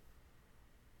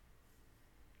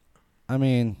 I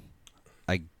mean,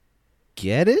 I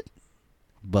get it,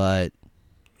 but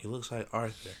he looks like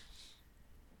Arthur.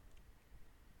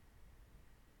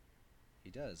 He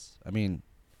does. I mean,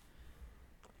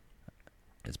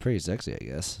 it's pretty sexy, I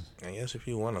guess. I guess if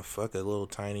you want to fuck a little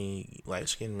tiny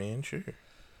light-skinned man, sure.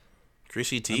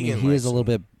 Chrissy Teigen. I mean, he is a little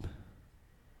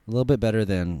bit better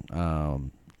than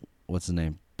what's his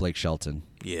name, Blake Shelton.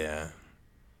 Yeah,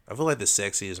 I feel like the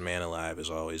sexiest man alive is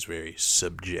always very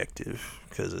subjective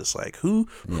because it's like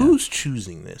who's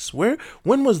choosing this? When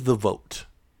was the vote?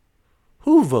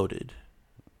 Who voted?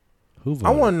 I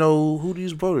want to know who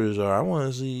these voters are. I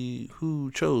want to see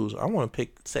who chose. I want to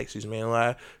pick sexiest man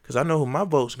alive because I know who my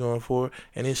vote's going for,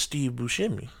 and it's Steve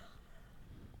Buscemi.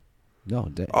 No,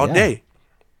 all day.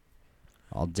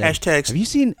 All day. Hashtags. Have you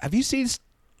seen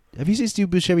Steve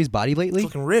Buscemi's body lately?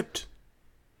 Fucking ripped.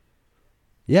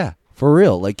 Yeah, for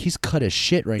real. Like he's cut as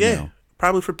shit right now. Yeah,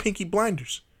 probably for Pinky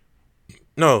Blinders.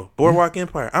 No, Boardwalk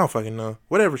Empire. I don't fucking know.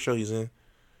 Whatever show he's in.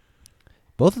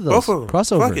 Both of them.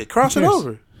 Crossover. Fuck it. Cross it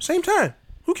over. Same time.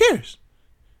 Who cares?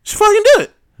 Just fucking do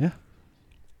it. Yeah.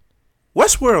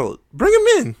 Westworld. Bring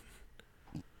him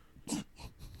in.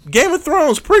 Game of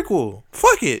Thrones prequel.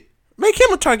 Fuck it. Make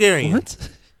him a Targaryen. What?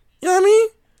 You know what I mean?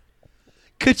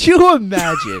 Could you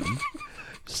imagine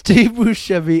Steve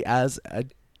Buscemi as a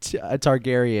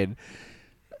Targaryen?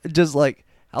 Just like,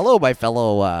 hello, my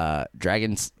fellow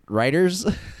dragons riders.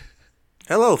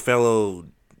 Hello, fellow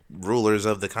rulers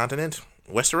of the continent,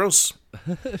 Westeros.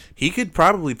 He could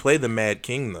probably play the Mad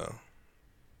King, though.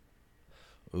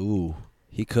 Ooh,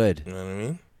 he could. You know what I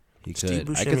mean? He Steve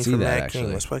could. I Buscemi could see for that Mad actually.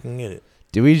 King. Let's fucking get it.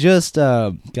 Do we just,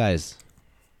 guys?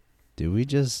 Do we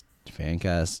just fan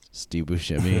cast Steve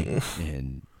Buscemi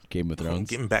in Game of Thrones?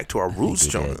 Getting back to our roots,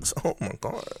 we did. Jonas. Oh my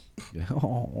god.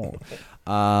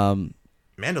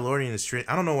 Mandalorian is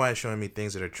I don't know why it's showing me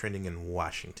things that are trending in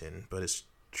Washington, but it's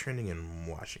trending in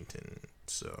Washington.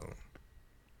 So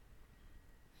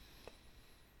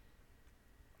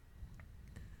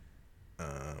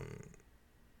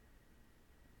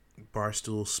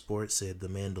Barstool Sports said The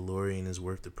Mandalorian is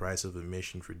worth the price of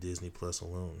admission for Disney Plus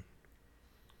alone.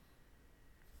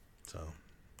 So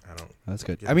I don't. That's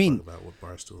good. give I a mean, fuck about what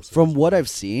Barstool says. from what I've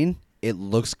seen, it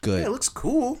looks Yeah, good. it looks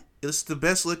cool. It's the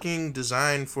best looking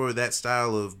design for that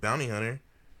style of bounty hunter.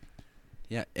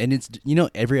 Yeah, and it's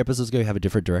every episode's gonna have a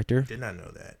different director. Did not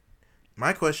know that.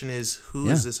 My question is, who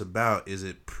is this about? Is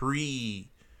it pre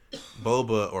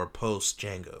Boba or post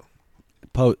Django?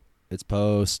 It's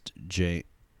post J.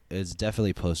 It's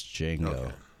definitely post Django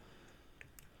Okay.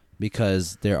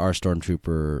 because there are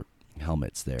stormtrooper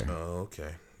helmets there Oh,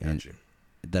 okay. Got And- you.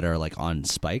 that are like on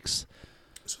spikes.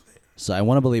 So they- So I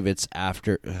want to believe it's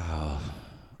after. I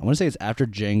want to say it's after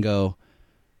Django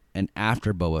and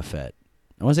after Boba Fett.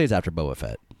 I want to say it's after Boba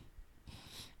Fett.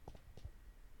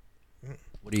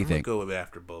 What do you I'm think? gonna go with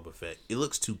after Boba Fett. It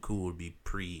looks too cool to be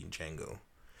pre Django.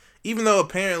 Even though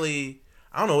apparently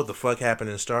I don't know what the fuck happened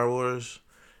in Star Wars,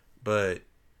 but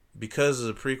because of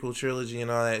the prequel trilogy and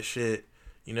all that shit,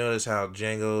 you notice how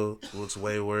Django looks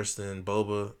way worse than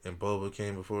Boba, and Boba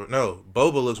came before. No,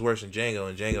 Boba looks worse than Django,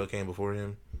 and Django came before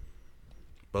him.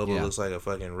 Boba Yeah. looks like a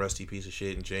fucking rusty piece of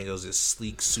shit, and Django's this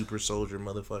sleek super soldier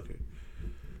motherfucker.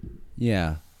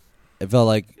 Yeah, it felt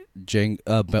like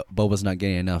Boba's not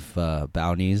getting enough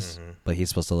bounties, but he's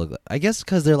supposed to look. I guess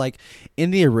because they're like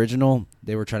in the original,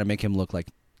 they were trying to make him look like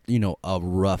a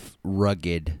rough,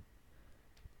 rugged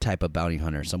type of bounty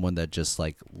hunter, someone that just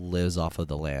like lives off of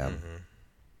the lamb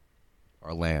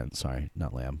or land. Sorry,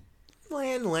 not lamb.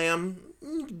 Lamb,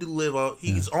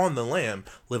 he's on the lamb,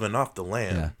 living off the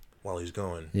lamb Yeah. while he's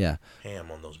going Yeah,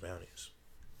 ham on those bounties.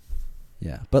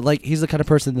 yeah. But like he's the kind of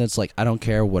person that's like, I don't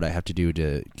care what I have to do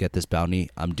to get this bounty.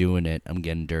 I'm doing it. I'm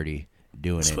getting dirty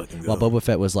doing Let's it. fucking While go. Boba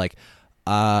Fett was like,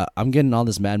 I'm getting all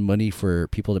this mad money for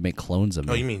people to make clones of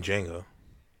me. Oh, you mean Django?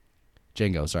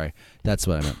 Django, sorry. That's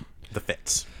what I meant. The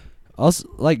Fets. Also,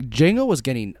 like Django was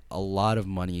getting a lot of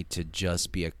money to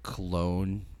just be a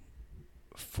clone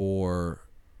for,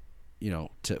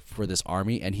 for this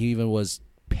army, and he even was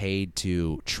paid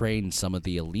to train some of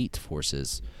the elite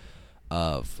forces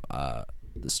of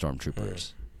the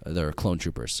stormtroopers. They're clone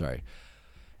troopers, sorry.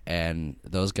 And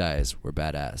those guys were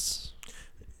badass.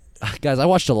 Guys, I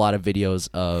watched a lot of videos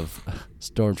of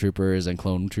stormtroopers and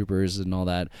clone troopers and all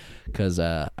that because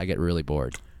I get really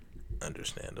bored.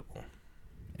 Understandable.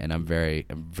 And I'm very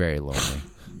lonely.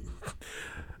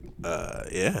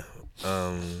 Yeah.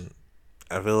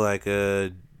 I feel like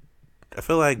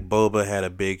Boba had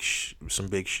some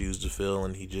big shoes to fill,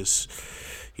 and he didn't.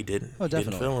 Oh, He didn't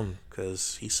definitely. fill them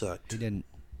because he sucked. He didn't.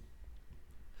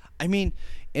 I mean,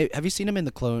 have you seen him in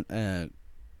the Clone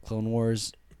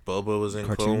Wars? Boba was in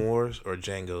Cartoon? Clone Wars, or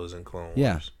Django was in Clone Wars.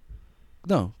 Yeah.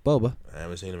 No, Boba. I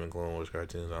haven't seen him in Clone Wars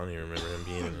cartoons. I don't even remember him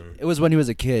being in them. It was when he was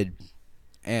a kid,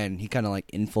 and he kind of like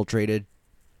infiltrated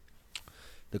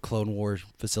the Clone Wars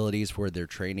facilities where they're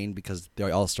training because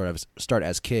they all start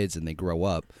as kids and they grow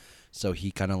up. So he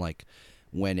kind of like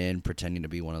went in pretending to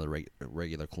be one of the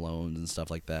regular clones and stuff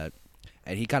like that,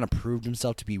 and he kind of proved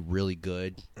himself to be really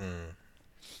good.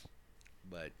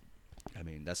 But I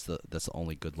mean, that's the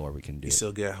only good lore we can do. He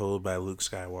still got hold by Luke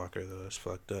Skywalker though. It's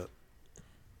fucked up.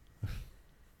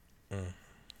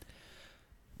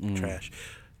 Trash.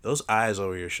 Those eyes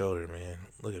over your shoulder, man.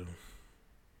 Look at them.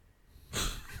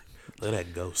 Look at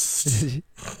that ghost.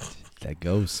 That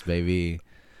ghost, baby.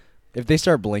 If they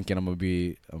start blinking, I'm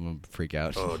gonna freak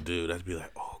out. Oh, dude, I'd be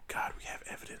like, oh god, we have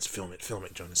evidence. Film it,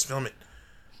 Jonas, film it.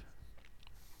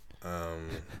 I'm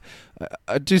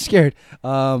too scared.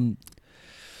 What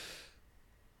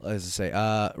does it say?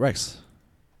 Rex,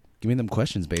 give me them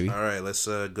questions, baby. All right, let's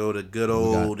go to good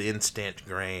old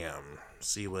Instagram.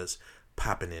 See what's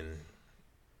popping in.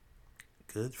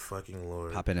 Good fucking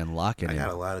lord. Popping and locking I in. got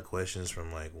a lot of questions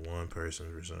from like one person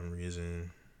for some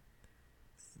reason.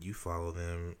 You follow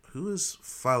them. Who is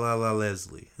Falala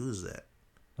Leslie? Who's that?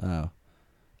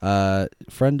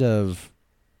 Friend of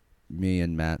me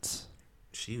and Matt's.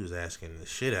 She was asking the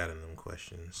shit out of them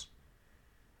questions.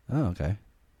 Oh, okay.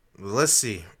 Well, let's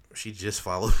see. She just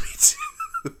followed me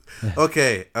too.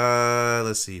 Okay,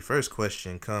 let's see. First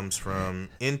question comes from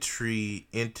Entry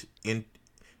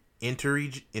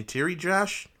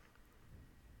Josh.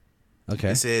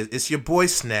 Okay. It says, "It's your boy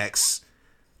Snacks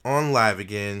on live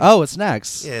again." Oh, it's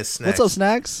Snacks. Yeah, it's Snacks. What's up,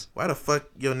 Snacks? Why the fuck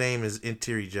your name is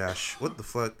Interior Josh? What the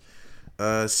fuck?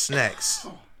 Snacks.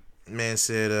 Man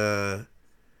said,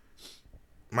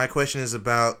 my question is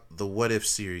about the What If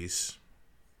series.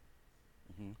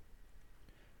 Mm-hmm.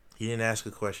 He didn't ask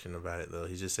a question about it, though.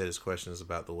 He just said his question is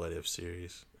about the What If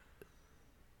series.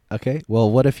 Okay. Well,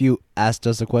 what if you asked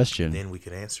us a question? Then we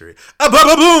can answer it.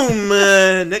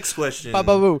 Boom! Next question.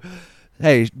 Ba-ba-boo.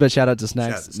 Hey, but shout out to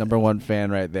Snacks, Shout out to number one fan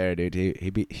right there, dude.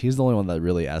 He's the only one that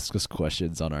really asks us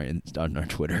questions on our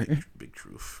Twitter. Big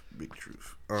truth. Big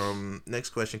truth. Next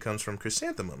question comes from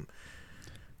Chrysanthemum.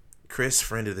 Chris,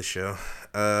 friend of the show.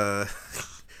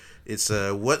 It's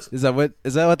what Is that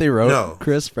what they wrote? No.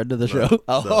 Chris, friend of the No, show.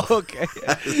 Oh, no. okay.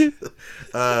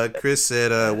 Chris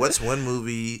said, what's one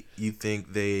movie you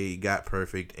think they got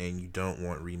perfect and you don't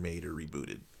want remade or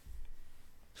rebooted?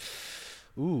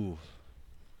 Ooh.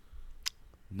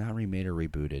 Not remade or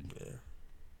rebooted. Yeah.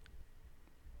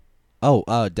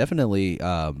 Oh, definitely.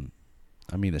 I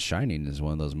mean, The Shining is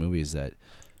one of those movies that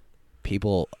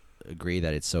people agree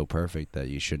that it's so perfect that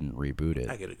you shouldn't reboot it.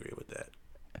 I could agree with that.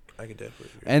 I could definitely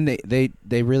agree. And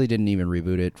they really didn't even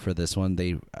reboot it for this one.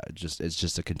 They it's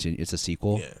just it's a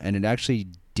sequel, Yeah. and it actually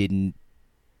didn't.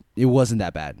 It wasn't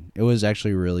that bad. It was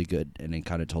actually really good, and it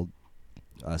kind of told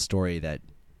a story that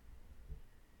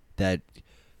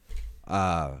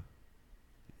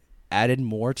added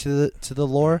more to the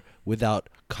lore without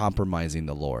compromising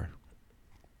the lore.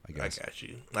 I I guess. got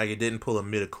you. Like it didn't pull a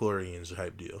midichlorians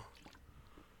type deal.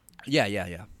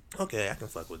 Yeah. Okay, I can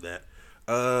fuck with that.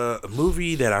 A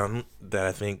movie that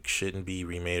I think shouldn't be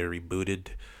remade or rebooted.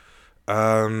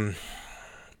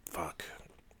 Fuck.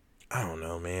 I don't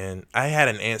know, man. I had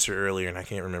an answer earlier and I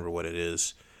can't remember what it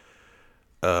is.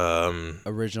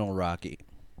 Original Rocky.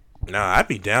 Nah, I'd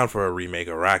be down for a remake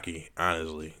of Rocky,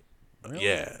 honestly. Really?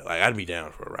 Yeah, like I'd be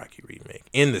down for a Rocky remake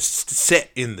in the set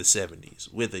in the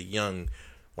 70s with a young,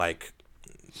 like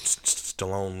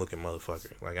Stallone looking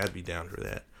motherfucker. Like I'd be down for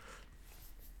that.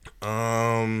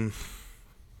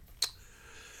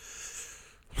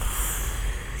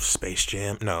 Space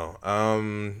Jam? No.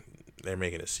 They're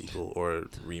making a sequel or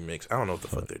remix. I don't know what the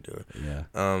fuck they're doing.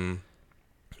 Yeah.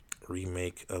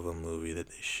 Remake of a movie that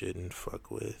they shouldn't fuck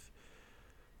with.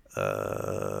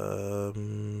 I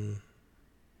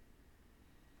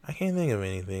can't think of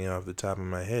anything off the top of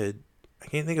my head. I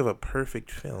can't think of a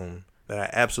perfect film that I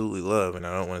absolutely love and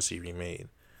I don't want to see remade.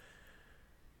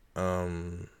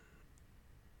 God,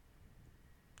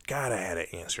 I had an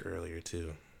answer earlier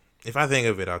too. If I think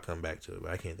of it, I'll come back to it,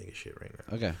 but I can't think of shit right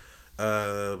now. Okay.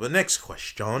 But next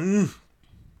question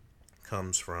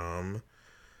comes from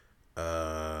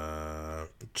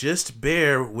Just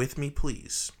Bear With Me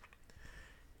Please.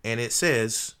 And it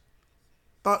says,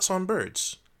 thoughts on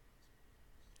birds.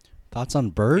 Thoughts on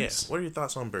birds? Yeah. What are your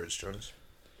thoughts on birds, Jonas?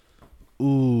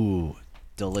 Ooh,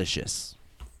 delicious.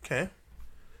 Okay.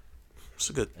 It's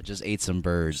a good. I just ate some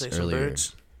birds Say some earlier.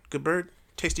 birds. Good bird.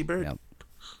 Tasty bird. Yep.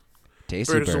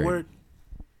 Tasty Bird bird. is a word.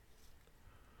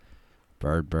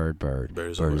 Bird. Bird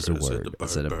is a Bird word. is a I said word. the I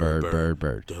said a bird,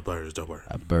 bird. The bird is the word.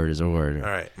 A bird is a word.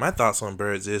 All right. My thoughts on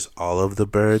birds is all of the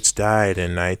birds died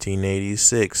in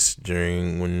 1986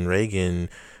 during when Reagan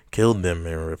killed them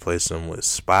and replaced them with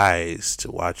spies to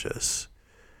watch us.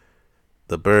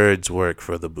 The birds work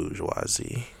for the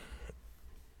bourgeoisie.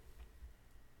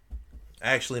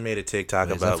 I actually made a TikTok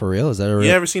Wait, is about. that for real? Is that a real?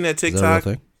 You ever seen that is that a real TikTok?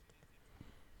 thing?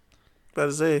 About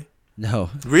to say. No.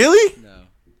 Really? No.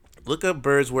 Look up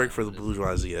birds work for the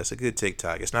bourgeoisie. That's a good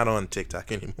TikTok. It's not on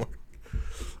TikTok anymore.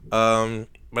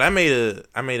 But I made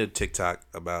a TikTok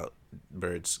about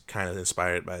birds, kind of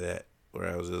inspired by that, where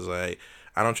I was just like,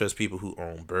 I don't trust people who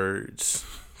own birds.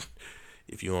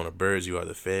 If you own a bird, you are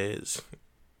the feds.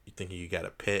 You think you got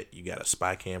a pet, you got a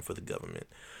spy cam for the government,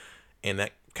 and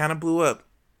that kind of blew up.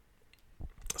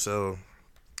 So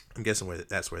I'm guessing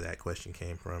that's where that question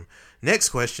came from. Next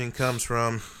question comes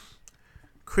from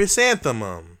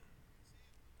Chrysanthemum.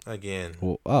 Again.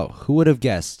 Well, oh, who would have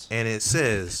guessed? And it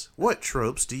says, what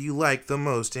tropes do you like the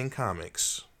most in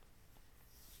comics?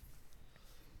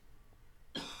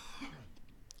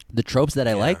 The tropes that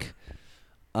I like?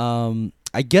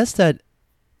 I guess that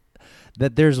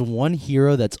there's one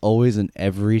hero that's always in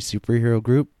every superhero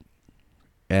group,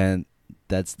 and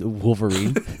that's the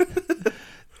Wolverine.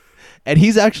 And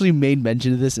he's actually made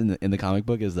mention of this in the comic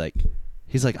book. Is like,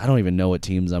 he's like, I don't even know what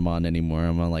teams I'm on anymore.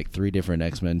 I'm on like 3 different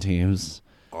X-Men teams,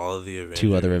 All of the Avengers.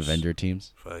 2 other Avenger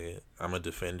teams. Fuck it. I'm a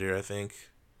defender, I think.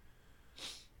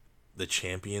 The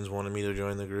champions wanted me to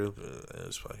join the group. It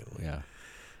was fucking weird.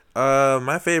 Yeah.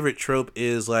 My favorite trope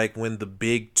is like when the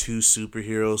big 2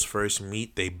 superheroes first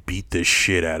meet, they beat the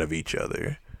shit out of each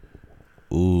other.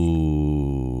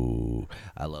 Ooh,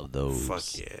 I love those.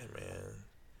 Fuck yeah, man.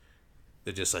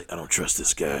 They're just like, I don't trust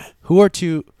this guy. Who are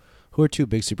two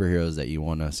big superheroes that you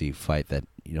want to see fight that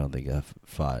you don't think have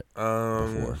fought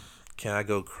before? Can I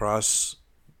go cross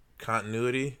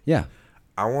continuity? Yeah.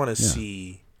 I want to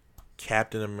see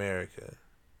Captain America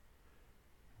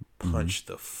punch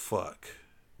the fuck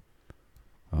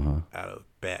out of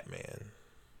Batman.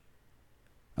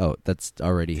 Oh, that's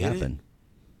already Did it? happened.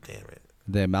 Damn it.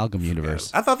 The Amalgam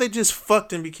Universe. I thought they just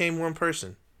fucked and became one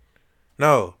person.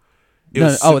 No. No,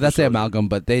 was oh, Super that's the Soldier. Amalgam,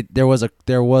 but there was a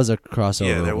crossover.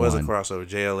 Yeah, there was a one crossover.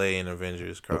 JLA and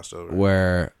Avengers crossover.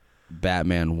 where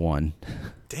Batman won.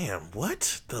 Damn,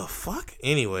 what the fuck?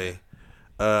 Anyway,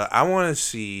 I want to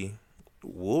see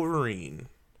Wolverine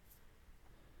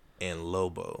and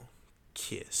Lobo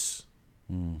kiss.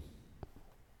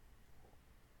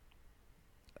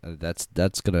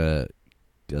 That's gonna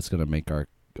make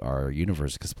our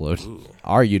universe explode. Ooh.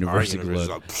 Our universe Our universe is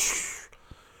explode. like,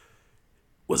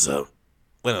 what's up?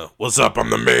 What's up? I'm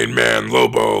the main man,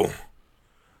 Lobo.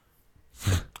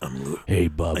 Hey,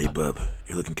 bub. Hey, bub,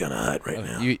 you're looking kind of hot right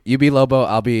now. You be Lobo.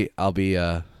 I'll be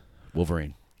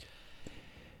Wolverine.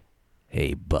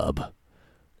 Hey, bub.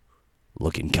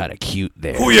 Looking kind of cute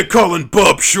there. Who you calling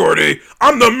bub, shorty?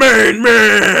 I'm the main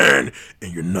man!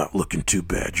 And you're not looking too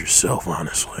bad yourself,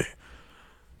 honestly.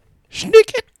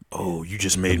 Schnick it. Oh, you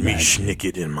just made me schnick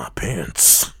it in my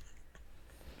pants.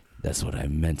 That's what I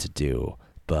meant to do,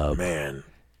 bub. Man,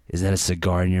 Is that a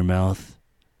cigar in your mouth?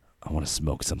 I want to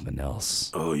smoke something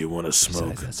else. oh, you want to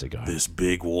smoke that cigar. this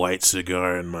big white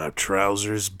cigar in my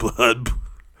trousers, bud?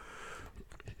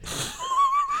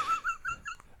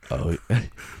 Oh,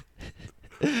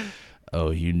 oh,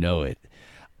 you know it.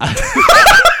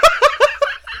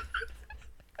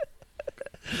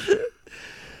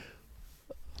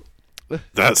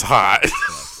 That's hot.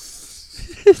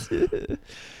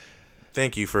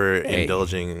 Thank you for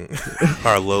indulging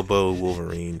our Lobo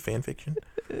Wolverine fanfiction.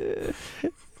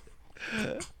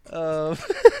 I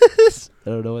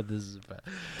don't know what this is about.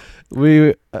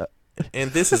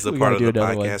 And this is the We part gotta of do the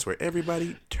another one. podcast where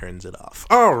everybody turns it off.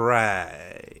 All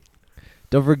right.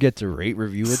 Don't forget to rate,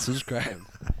 review, and subscribe.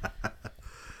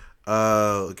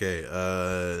 Okay.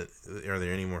 Are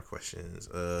there any more questions?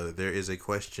 There is a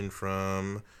question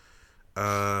from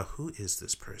who is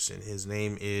this person? His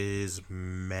name is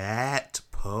Matt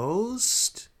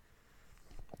Post.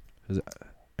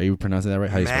 Are you pronouncing that right?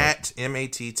 How do you spell it? Matt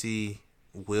M-A-T-T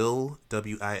Will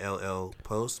W-I-L-L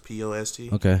Post P-O-S-T.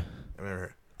 Okay. I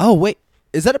remember. Oh wait,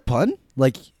 is that a pun?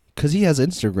 Like, cause he has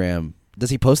Instagram. Does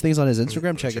he post things on his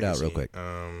Instagram? Check it out real quick.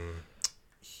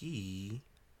 He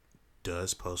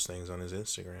does post things on his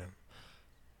Instagram.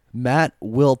 Matt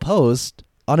will post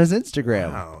on his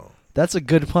Instagram. Wow. That's a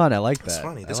good pun. I like that. That's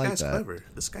funny. This I like guy's that. clever.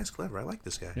 This guy's clever. I like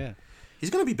this guy. Yeah, He's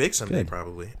gonna be big someday, Good.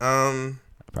 probably.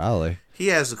 probably. He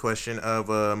has the question of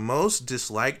most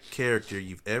disliked character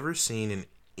you've ever seen in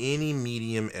any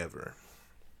medium ever.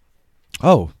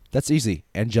 Oh, that's easy.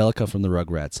 Angelica from the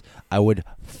Rugrats. I would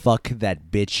fuck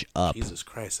that bitch up. Jesus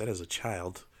Christ, that is a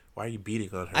child. Why are you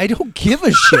beating on her? I don't give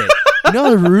a shit. You know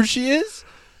how rude she is?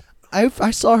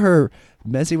 I saw her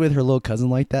messing with her little cousin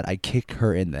like that. I kick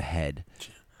her in the head.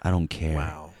 I don't care.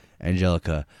 Wow.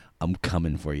 Angelica, I'm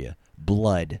coming for you.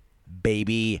 Blood,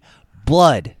 baby.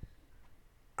 Blood.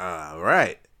 All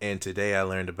right. And today I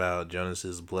learned about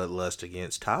Jonas's bloodlust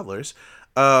against toddlers.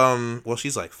 Well,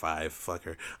 she's like 5. Fuck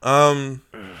her.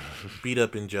 Beat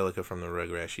up Angelica from the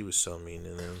Rugrats. She was so mean to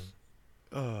them.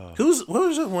 What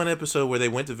was that one episode where they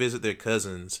went to visit their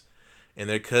cousins, and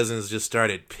their cousins just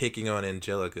started picking on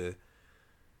Angelica?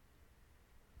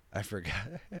 I forgot.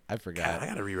 I God, forgot. I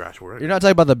gotta rewatch Rugrats. You're not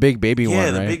talking about the big baby one,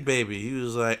 Yeah, the right? big baby. He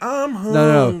was like, I'm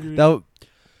hungry. No.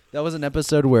 That was an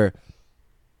episode where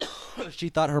she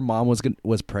thought her mom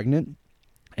was pregnant,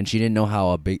 and she didn't know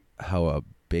how a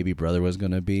baby brother was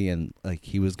gonna be, and like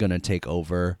he was gonna take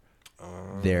over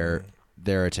their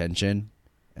attention,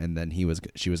 and then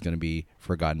she was gonna be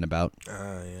forgotten about.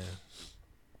 Yeah.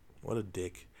 What a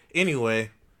dick.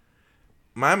 Anyway,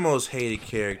 my most hated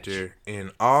character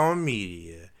in all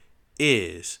media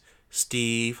is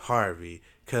Steve Harvey.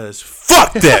 Cause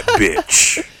fuck that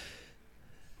bitch.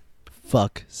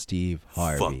 Fuck Steve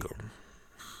Harvey. Fuck him.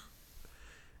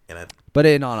 And But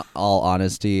in all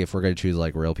honesty, if we're gonna choose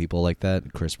like real people like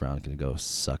that, Chris Brown can go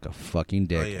suck a fucking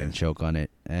dick and choke on it,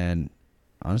 and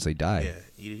honestly die.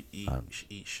 Yeah,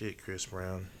 eat shit, Chris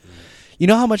Brown. You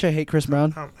know how much I hate Chris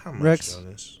Brown? How much, Rex?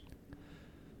 Jonas?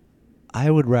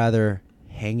 I would rather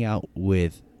hang out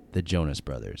with the Jonas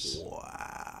Brothers.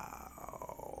 Wow.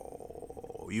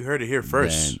 You heard it here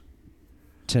first. Than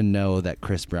to know that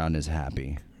Chris Brown is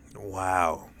happy.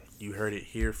 Wow. You heard it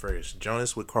here first.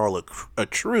 Jonas would call a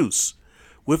truce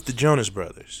with the Jonas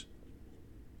Brothers.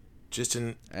 Just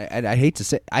in... I'd hate to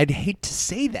say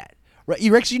that.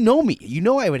 Right, Rex, you know me. You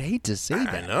know I would hate to say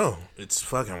that. I know. It's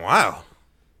fucking wild.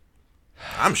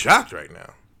 I'm shocked right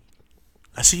now.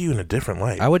 I see you in a different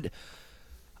light. I would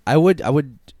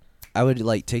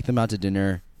like take them out to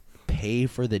dinner, pay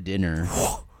for the dinner,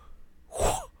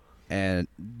 and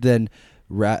then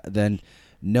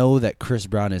know that Chris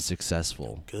Brown is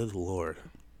successful. Good Lord.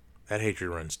 That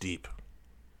hatred runs deep.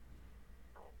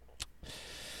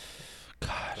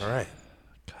 God. All right.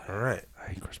 All right. I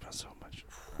hate Chris Brown so much.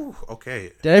 Whew,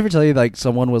 okay. Did I ever tell you like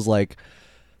someone was like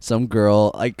some girl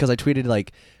like because I tweeted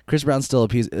like Chris Brown's still a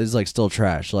piece is like still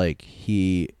trash, like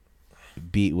he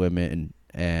beat women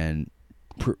and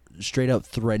straight up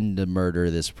threatened to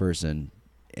murder this person,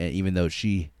 and even though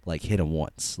she like hit him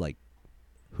once. Like,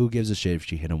 who gives a shit if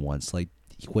she hit him once? Like,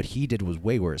 what he did was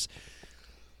way worse.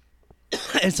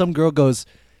 And some girl goes,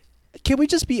 can we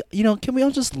just be, can we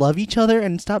all just love each other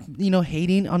and stop,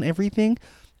 hating on everything?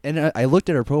 And I looked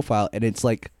at her profile, and it's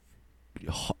like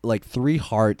 3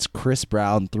 hearts, Chris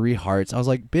Brown, 3 hearts. I was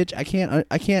like, bitch, I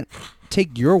can't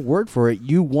take your word for it.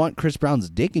 You want Chris Brown's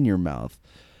dick in your mouth.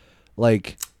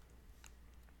 Like,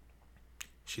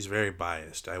 she's very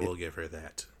biased. I will give her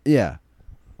that. Yeah.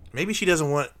 Maybe she doesn't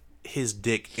want his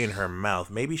dick in her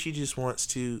mouth. Maybe she just wants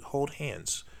to hold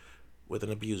hands with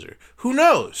an abuser. Who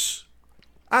knows?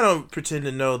 I don't pretend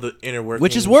to know the inner workings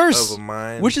Which is worse? of a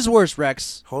mind. Which is worse,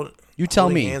 Rex? You tell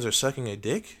holding me. Hands or sucking a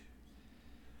dick?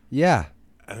 Yeah.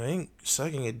 I think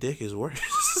sucking a dick is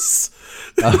worse.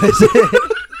 Is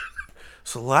it?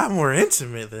 It's a lot more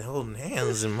intimate than holding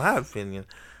hands, in my opinion.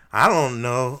 I don't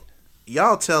know.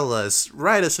 Y'all tell us.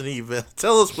 Write us an email.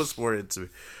 Tell us what's more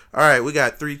intimate. All right, we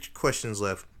got 3 questions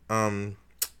left. They're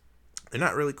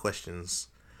not really questions,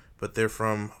 but they're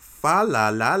from Fa La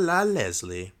La La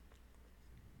Leslie,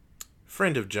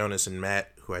 friend of Jonas and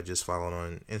Matt, who I just followed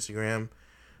on Instagram.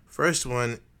 First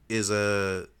one is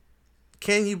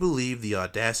can you believe the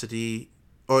audacity,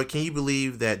 or can you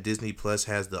believe that Disney Plus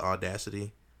has the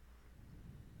audacity?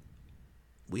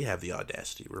 We have the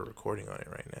audacity. We're recording on it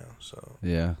right now, so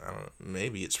Yeah. I don't know.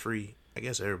 Maybe it's free. I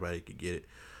guess everybody could get it.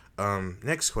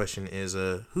 Next question is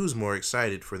who's more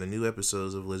excited for the new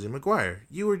episodes of Lizzie McGuire,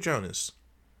 you or Jonas?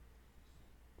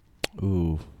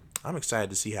 Ooh. I'm excited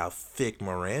to see how thick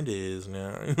Miranda is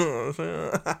now. You know what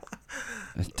I'm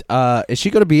saying? Is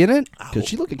she gonna be in it? Because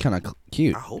she looking kind of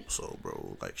cute. I hope so,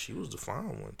 bro. Like, she was the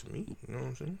fine one to me. You know what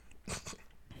I'm saying?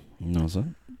 You know what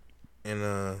I'm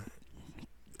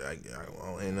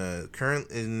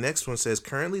saying? And next one says,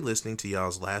 currently listening to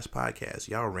y'all's last podcast.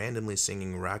 Y'all randomly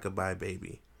singing Rockabye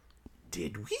Baby.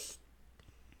 Did we?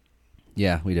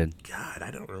 Yeah, we did. God,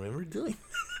 I don't remember doing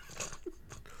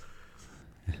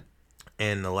that.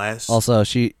 And the last... Also,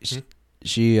 she's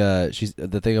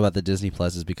the thing about the Disney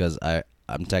Plus is because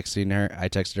I'm texting her. I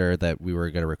texted her that we were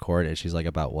gonna record, and she's like,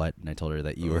 "About what?" And I told her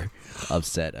that you were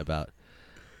upset about.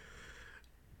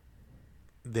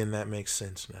 Then that makes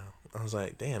sense now. I was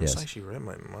like, damn, Yes. it's like she read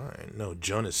my mind. No,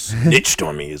 Jonas snitched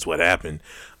on me is what happened.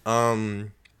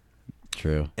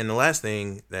 True. And the last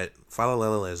thing that Follow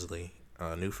Lella Leslie,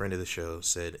 a new friend of the show,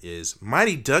 said is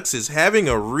Mighty Ducks is having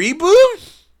a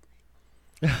reboot?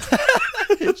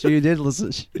 She did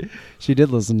listen. She did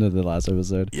listen to the last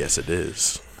episode. Yes, it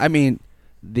is. I mean,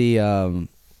 the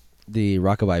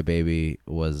Rockabye Baby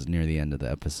was near the end of the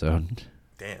episode.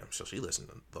 Damn, so she listened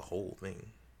to the whole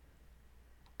thing.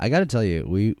 I gotta tell you,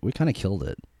 we kind of killed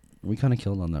it. We kind of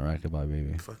killed on that Rockabye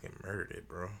Baby. Fucking murdered it,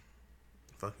 bro.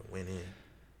 Fucking went in.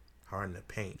 Hard in the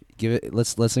paint. Give it.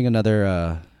 Let's sing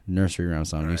another nursery rhyme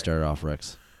song. You started off,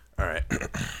 Rex. All right.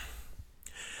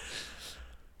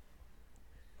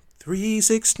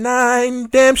 369,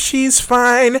 damn, she's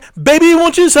fine. Baby,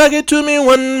 won't you suck it to me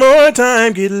one more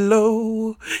time? Get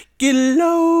low, get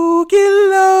low, get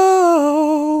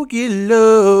low, get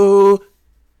low.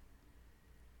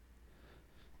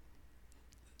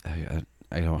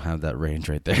 I don't have that range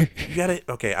right there. You got it?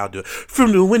 Okay, I'll do it.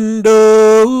 From the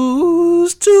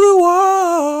windows to the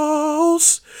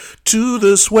walls, to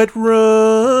the sweat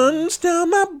runs down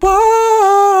my ball.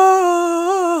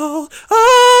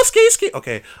 Oh, ski, ski.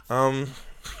 Okay,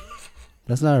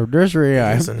 That's not a nursery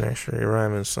rhyme. It's a nursery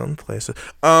rhyme in some places.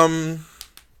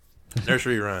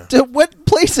 Nursery rhyme. To what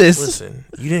places? Listen,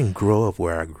 you didn't grow up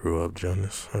where I grew up,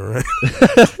 Jonas. All right.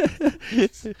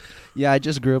 Yeah, I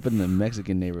just grew up in the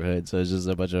Mexican neighborhood, so it's just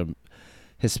a bunch of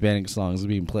Hispanic songs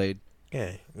being played.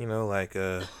 Yeah, you know, like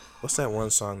what's that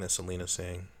one song that Selena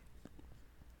sang?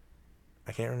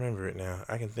 I can't remember it now.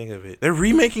 I can think of it. They're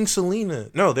remaking Selena.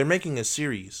 No, they're making a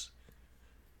series.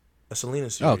 A Selena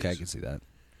series. Oh, okay, I can see that.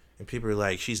 And people are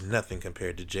like, she's nothing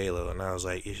compared to J-Lo. And I was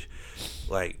like,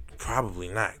 probably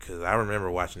not. Because I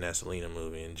remember watching that Selena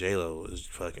movie and J-Lo was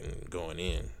fucking going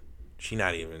in. She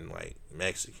not even, like,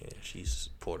 Mexican. She's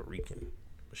Puerto Rican.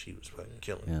 But she was fucking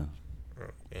killing it.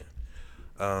 Yeah.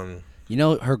 Yeah. You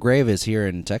know, her grave is here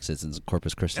in Texas, in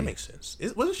Corpus Christi. That makes sense.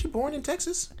 Wasn't she born in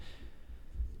Texas?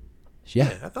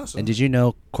 Yeah. I thought so. And did you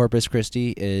know Corpus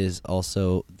Christi is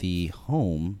also the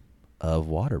home of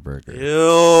Whataburger?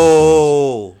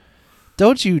 Ew.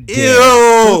 Don't you dare.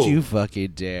 Ew. Don't you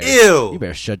fucking dare. Ew. You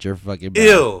better shut your fucking mouth.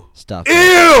 Ew. Stop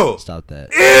that. Ew. Stop that.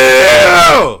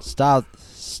 Ew. Stop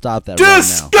that right now.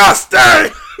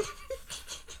 Disgusting.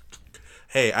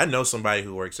 Hey, I know somebody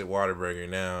who works at Whataburger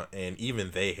now, and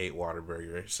even they hate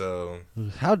Whataburger. So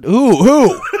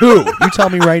Who? You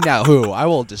tell me right now who. I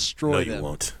will destroy no, them. you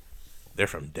won't. They're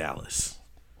from Dallas.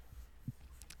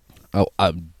 Oh,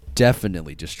 I'm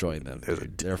definitely destroying them.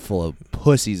 Dude. They're full of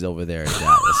pussies over there in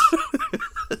Dallas.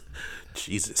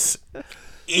 Jesus.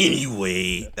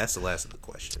 Anyway, that's the last of the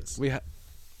questions. We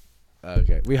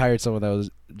hired someone that was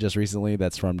just recently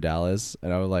that's from Dallas,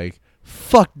 and I was like,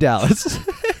 "Fuck Dallas."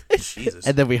 Jesus.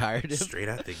 And then we hired him. Straight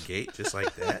out the gate, just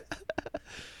like that.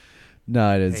 No,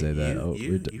 I didn't Hey, say that.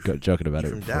 We're joking about it.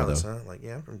 From before, Dallas, though. huh? Like,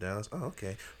 yeah, I'm from Dallas. Oh,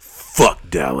 okay. Fuck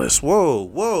Dallas.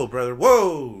 Whoa, brother.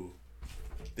 Whoa.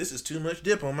 This is too much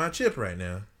dip on my chip right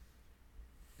now.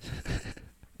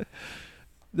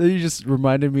 Then you just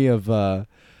reminded me of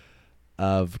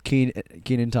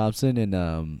Kenan Thompson in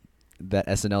that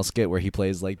SNL skit where he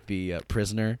plays like the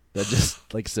prisoner that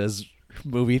just like says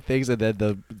movie things, and then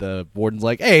the warden's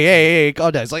like, hey,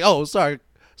 calm down. It's like, oh, sorry,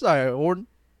 warden.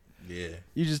 Yeah.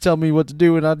 You just tell me what to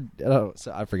do, and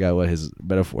I forgot what his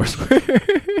metaphors were.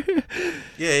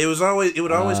 Yeah, it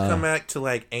would always come back to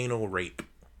like anal rape.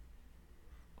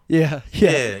 Yeah.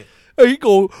 Yeah. Hey, he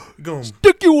gonna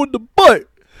stick you in the butt.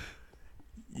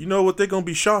 You know what they're gonna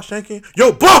be Shawshanking?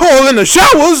 Yo, butthole in the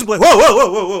showers. Like,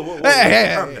 whoa.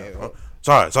 Hey. Calm down. Oh,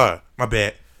 sorry, my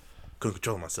bad. Couldn't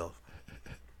control myself.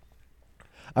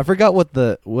 I forgot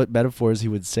what metaphors he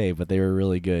would say, but they were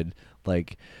really good.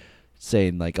 Like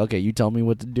saying like, okay, you tell me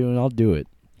what to do and I'll do it.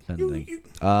 Kind of thing. You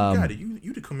got it.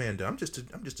 You the commander. I'm just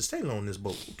a sailor on this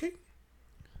boat. Okay.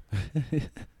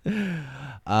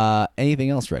 Anything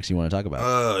else, Rex, you want to talk about?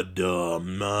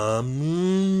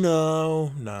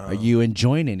 No. Are you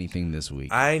enjoying anything this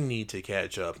week? I need to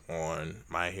catch up on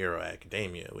My Hero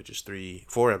Academia, which is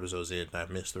 4 episodes in. I've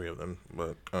missed 3 of them,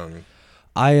 but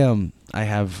I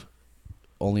have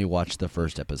only watched the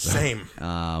first episode. Same.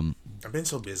 I've been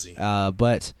so busy.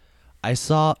 But I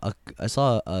saw a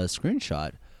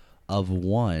screenshot of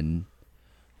one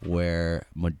where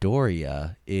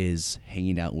Midoriya is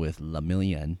hanging out with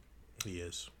Lemillion. He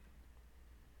is.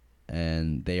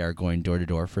 And they are going door to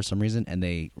door for some reason, and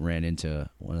they ran into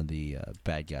one of the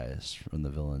bad guys from the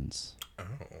villains. Oh,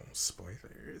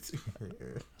 spoilers.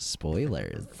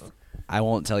 Spoilers. I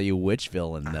won't tell you which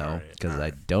villain, though, because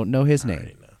I don't know his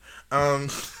name.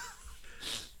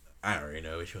 I already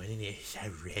know which one it is. I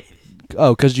read it.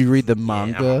 Oh, because you read the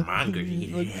manga? Yeah, I'm a manga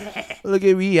reader. Look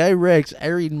at me, I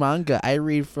read manga. I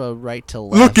read from right to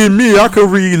left. Look at me, I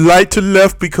can read right to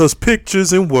left because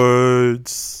pictures and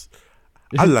words.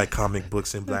 I like comic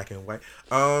books in black and white.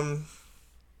 Other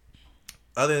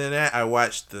than that, I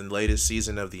watched the latest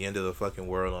season of The End of the Fucking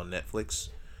World on Netflix.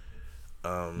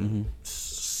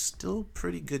 Still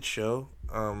pretty good show.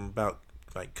 About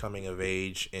like coming of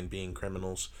age and being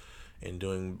criminals and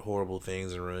doing horrible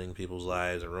things and ruining people's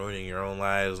lives and ruining your own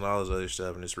lives and all this other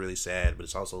stuff. And it's really sad, but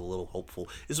it's also a little hopeful.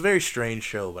 It's a very strange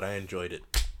show, but I enjoyed it.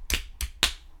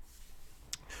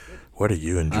 What are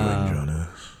you enjoying, Jonas?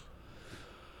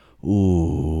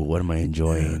 Ooh, what am I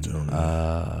enjoying?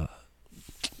 Yeah,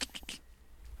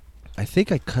 I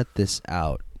think I cut this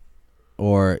out,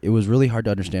 or it was really hard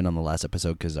to understand on the last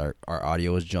episode because our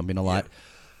audio was jumping a lot.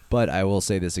 But I will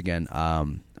say this again.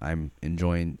 I'm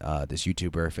enjoying this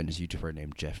fitness YouTuber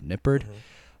named Jeff Nippard.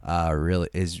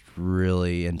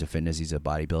 Really into fitness. He's a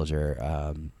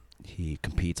bodybuilder. He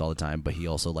competes all the time, but he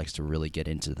also likes to really get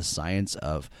into the science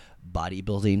of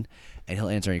bodybuilding, and he'll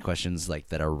answer any questions like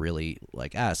that are really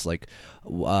like asked, like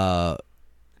what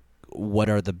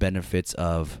are the benefits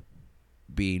of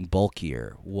being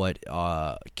bulkier? What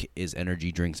is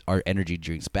energy drinks? Are energy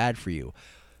drinks bad for you?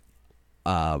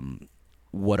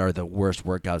 What are the worst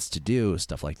workouts to do?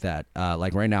 Stuff like that.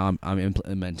 Like right now, I'm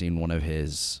implementing one of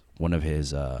his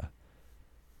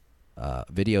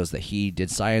videos that he did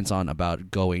science on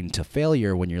about going to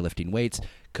failure when you're lifting weights.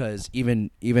 Because even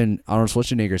Arnold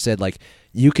Schwarzenegger said, like,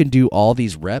 you can do all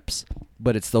these reps,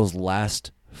 but it's those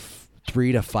last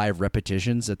 3 to 5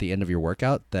 repetitions at the end of your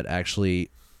workout that actually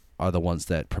are the ones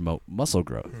that promote muscle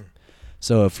growth.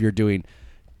 So if you're doing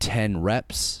 10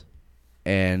 reps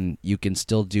and you can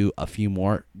still do a few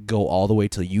more, go all the way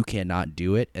till you cannot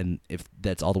do it, and if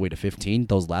that's all the way to 15,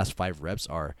 those last 5 reps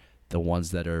are the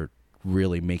ones that are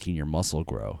really making your muscle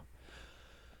grow.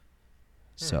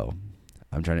 So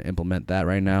I'm trying to implement that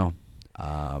right now.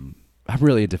 I'm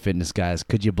really into fitness, guys.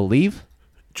 Could you believe?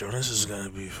 Jonas is gonna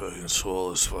be fucking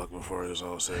swole as fuck before this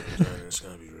all said and done. It's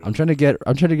gonna be real. I'm trying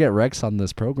to get Rex on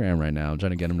this program right now. I'm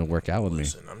trying to get him to work out with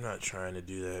Listen, I'm not trying to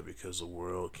do that because the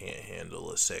world can't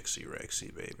handle a sexy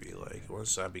Rexy, baby. Like,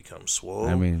 once I become swole,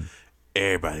 me. I mean,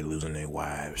 everybody losing their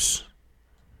wives.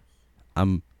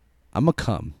 I'm a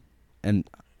cum, and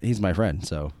he's my friend,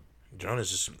 so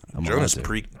Jonas I'm Jonas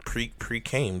allowed pre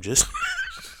came just.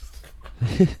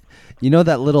 you know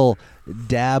that little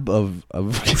dab of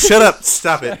Shut up!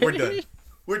 Stop it! We're done.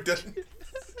 We're done.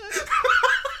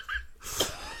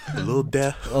 A little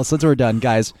dab. Well, since we're done,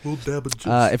 guys, Little dab of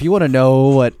juice. if you want to know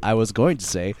what I was going to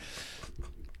say,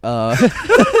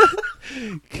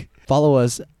 follow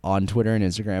us on Twitter and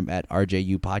Instagram at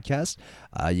RJU Podcast.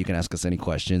 You can ask us any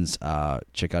questions.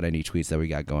 Check out any tweets that we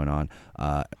got going on,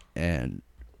 and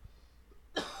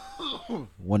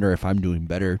wonder if I'm doing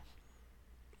better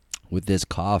with this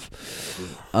cough.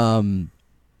 You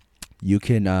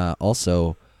can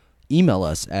also email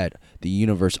us at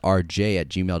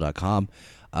theuniverserj@gmail.com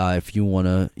if you want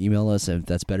to email us, if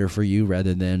that's better for you,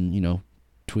 rather than,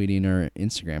 tweeting or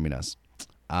Instagramming us.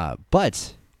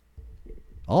 But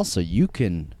also, you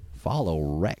can follow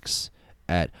Rex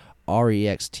at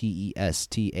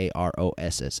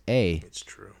REXTESTAROSSA. It's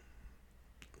true.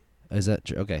 Is that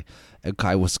true? Okay.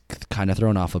 I was kind of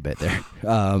thrown off a bit there.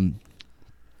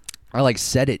 I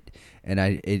said it, and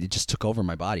it just took over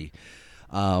my body.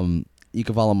 You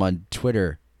can follow him on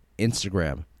Twitter,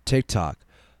 Instagram, TikTok,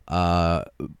 Byte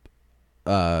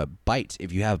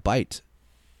if you have Byte.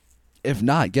 If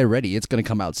not, get ready. It's going to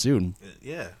come out soon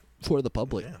Yeah. for the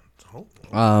public. Yeah.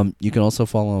 You can also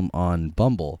follow him on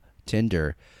Bumble,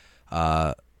 Tinder,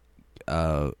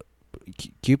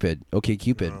 Cupid. Okay,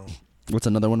 Cupid. No, What's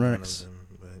another one, none Rex? of them,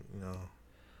 but,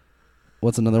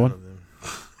 What's another none one? of them.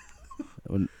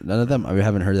 None of them? I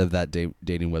haven't heard of that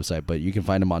dating website, but you can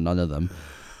find them on none of them.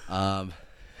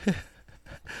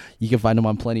 You can find him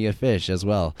on Plenty of Fish as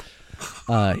well.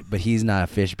 But he's not a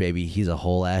fish, baby. He's a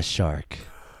whole ass shark.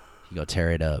 You go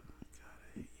tear it up.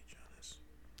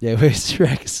 Yeah, where's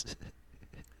Rex?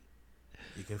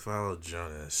 You can follow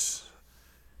Jonas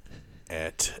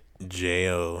at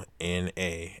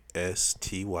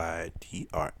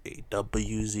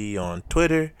JONASTYDRAWZ on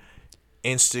Twitter,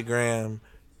 Instagram,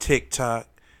 TikTok.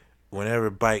 Whenever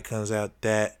Byte comes out,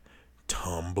 that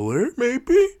Tumblr,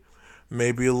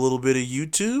 maybe a little bit of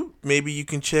YouTube. Maybe you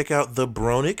can check out the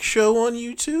Bronick Show on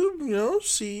YouTube.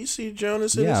 See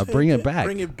Jonas. in Yeah, his bring head. it back.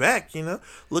 Bring it back.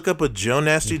 Look up a Joe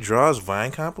Nasty Draws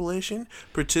Vine compilation.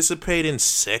 Participate in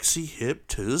Sexy Hip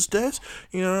Tuesdays.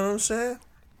 You know what I'm saying?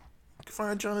 You can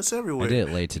find Jonas everywhere. I did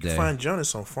it late You today. can find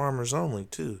Jonas on Farmers Only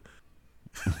too.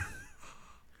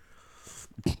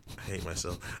 I hate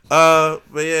myself. But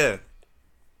yeah,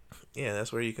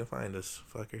 that's where you can find us,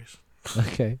 fuckers.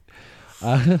 Okay.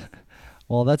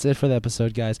 Well, that's it for the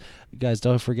episode, guys. Guys,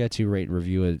 don't forget to rate,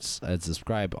 review, and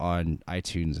subscribe on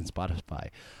iTunes and Spotify.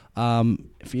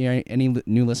 If you're any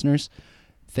new listeners,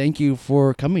 thank you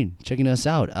for checking us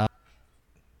out.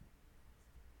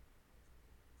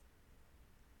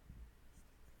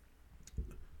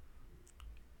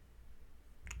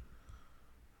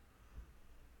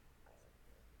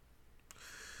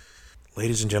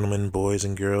 Ladies and gentlemen, boys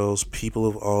and girls, people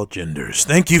of all genders,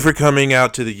 thank you for coming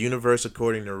out to the universe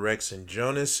according to Rex and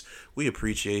Jonas. We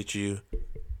appreciate you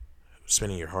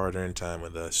spending your hard-earned time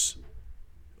with us.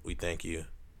 We thank you.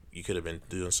 You could have been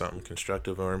doing something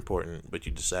constructive or important, but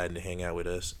you decided to hang out with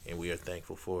us, and we are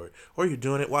thankful for it. Or you're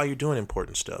doing it while you're doing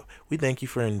important stuff. We thank you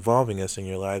for involving us in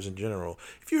your lives in general.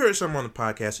 If you heard something on the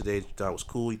podcast today that you thought was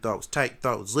cool, you thought was tight, you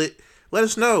thought was lit, let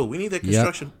us know. We need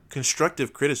that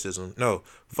constructive criticism. No, what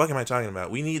the fuck am I talking about?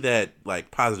 We need that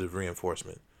positive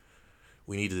reinforcement.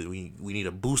 We need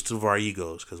a boost of our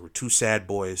egos because we're two sad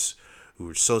boys We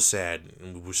were so sad,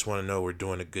 and we just want to know we're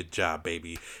doing a good job,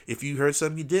 baby. If you heard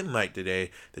something you didn't like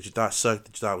today, that you thought sucked,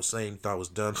 that you thought was lame, thought was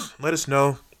dumb, let us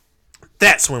know.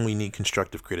 That's when we need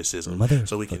constructive criticism,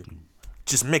 so we can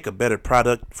just make a better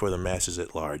product for the masses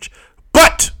at large.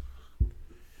 But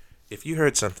if you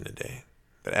heard something today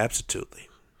that absolutely,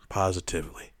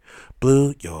 positively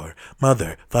blew your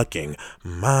motherfucking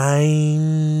mind,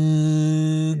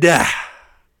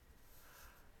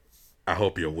 I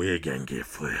hope your wig ain't get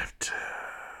flipped.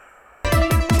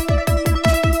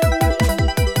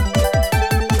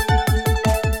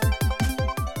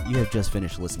 You have just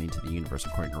finished listening to The Universe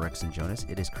According to Rex and Jonas.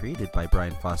 It is created by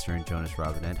Brian Foster and Jonas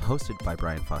Robinette, hosted by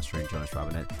Brian Foster and Jonas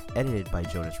Robinette, edited by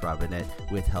Jonas Robinette,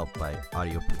 with help by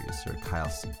audio producer Kyle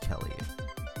C. Kelly.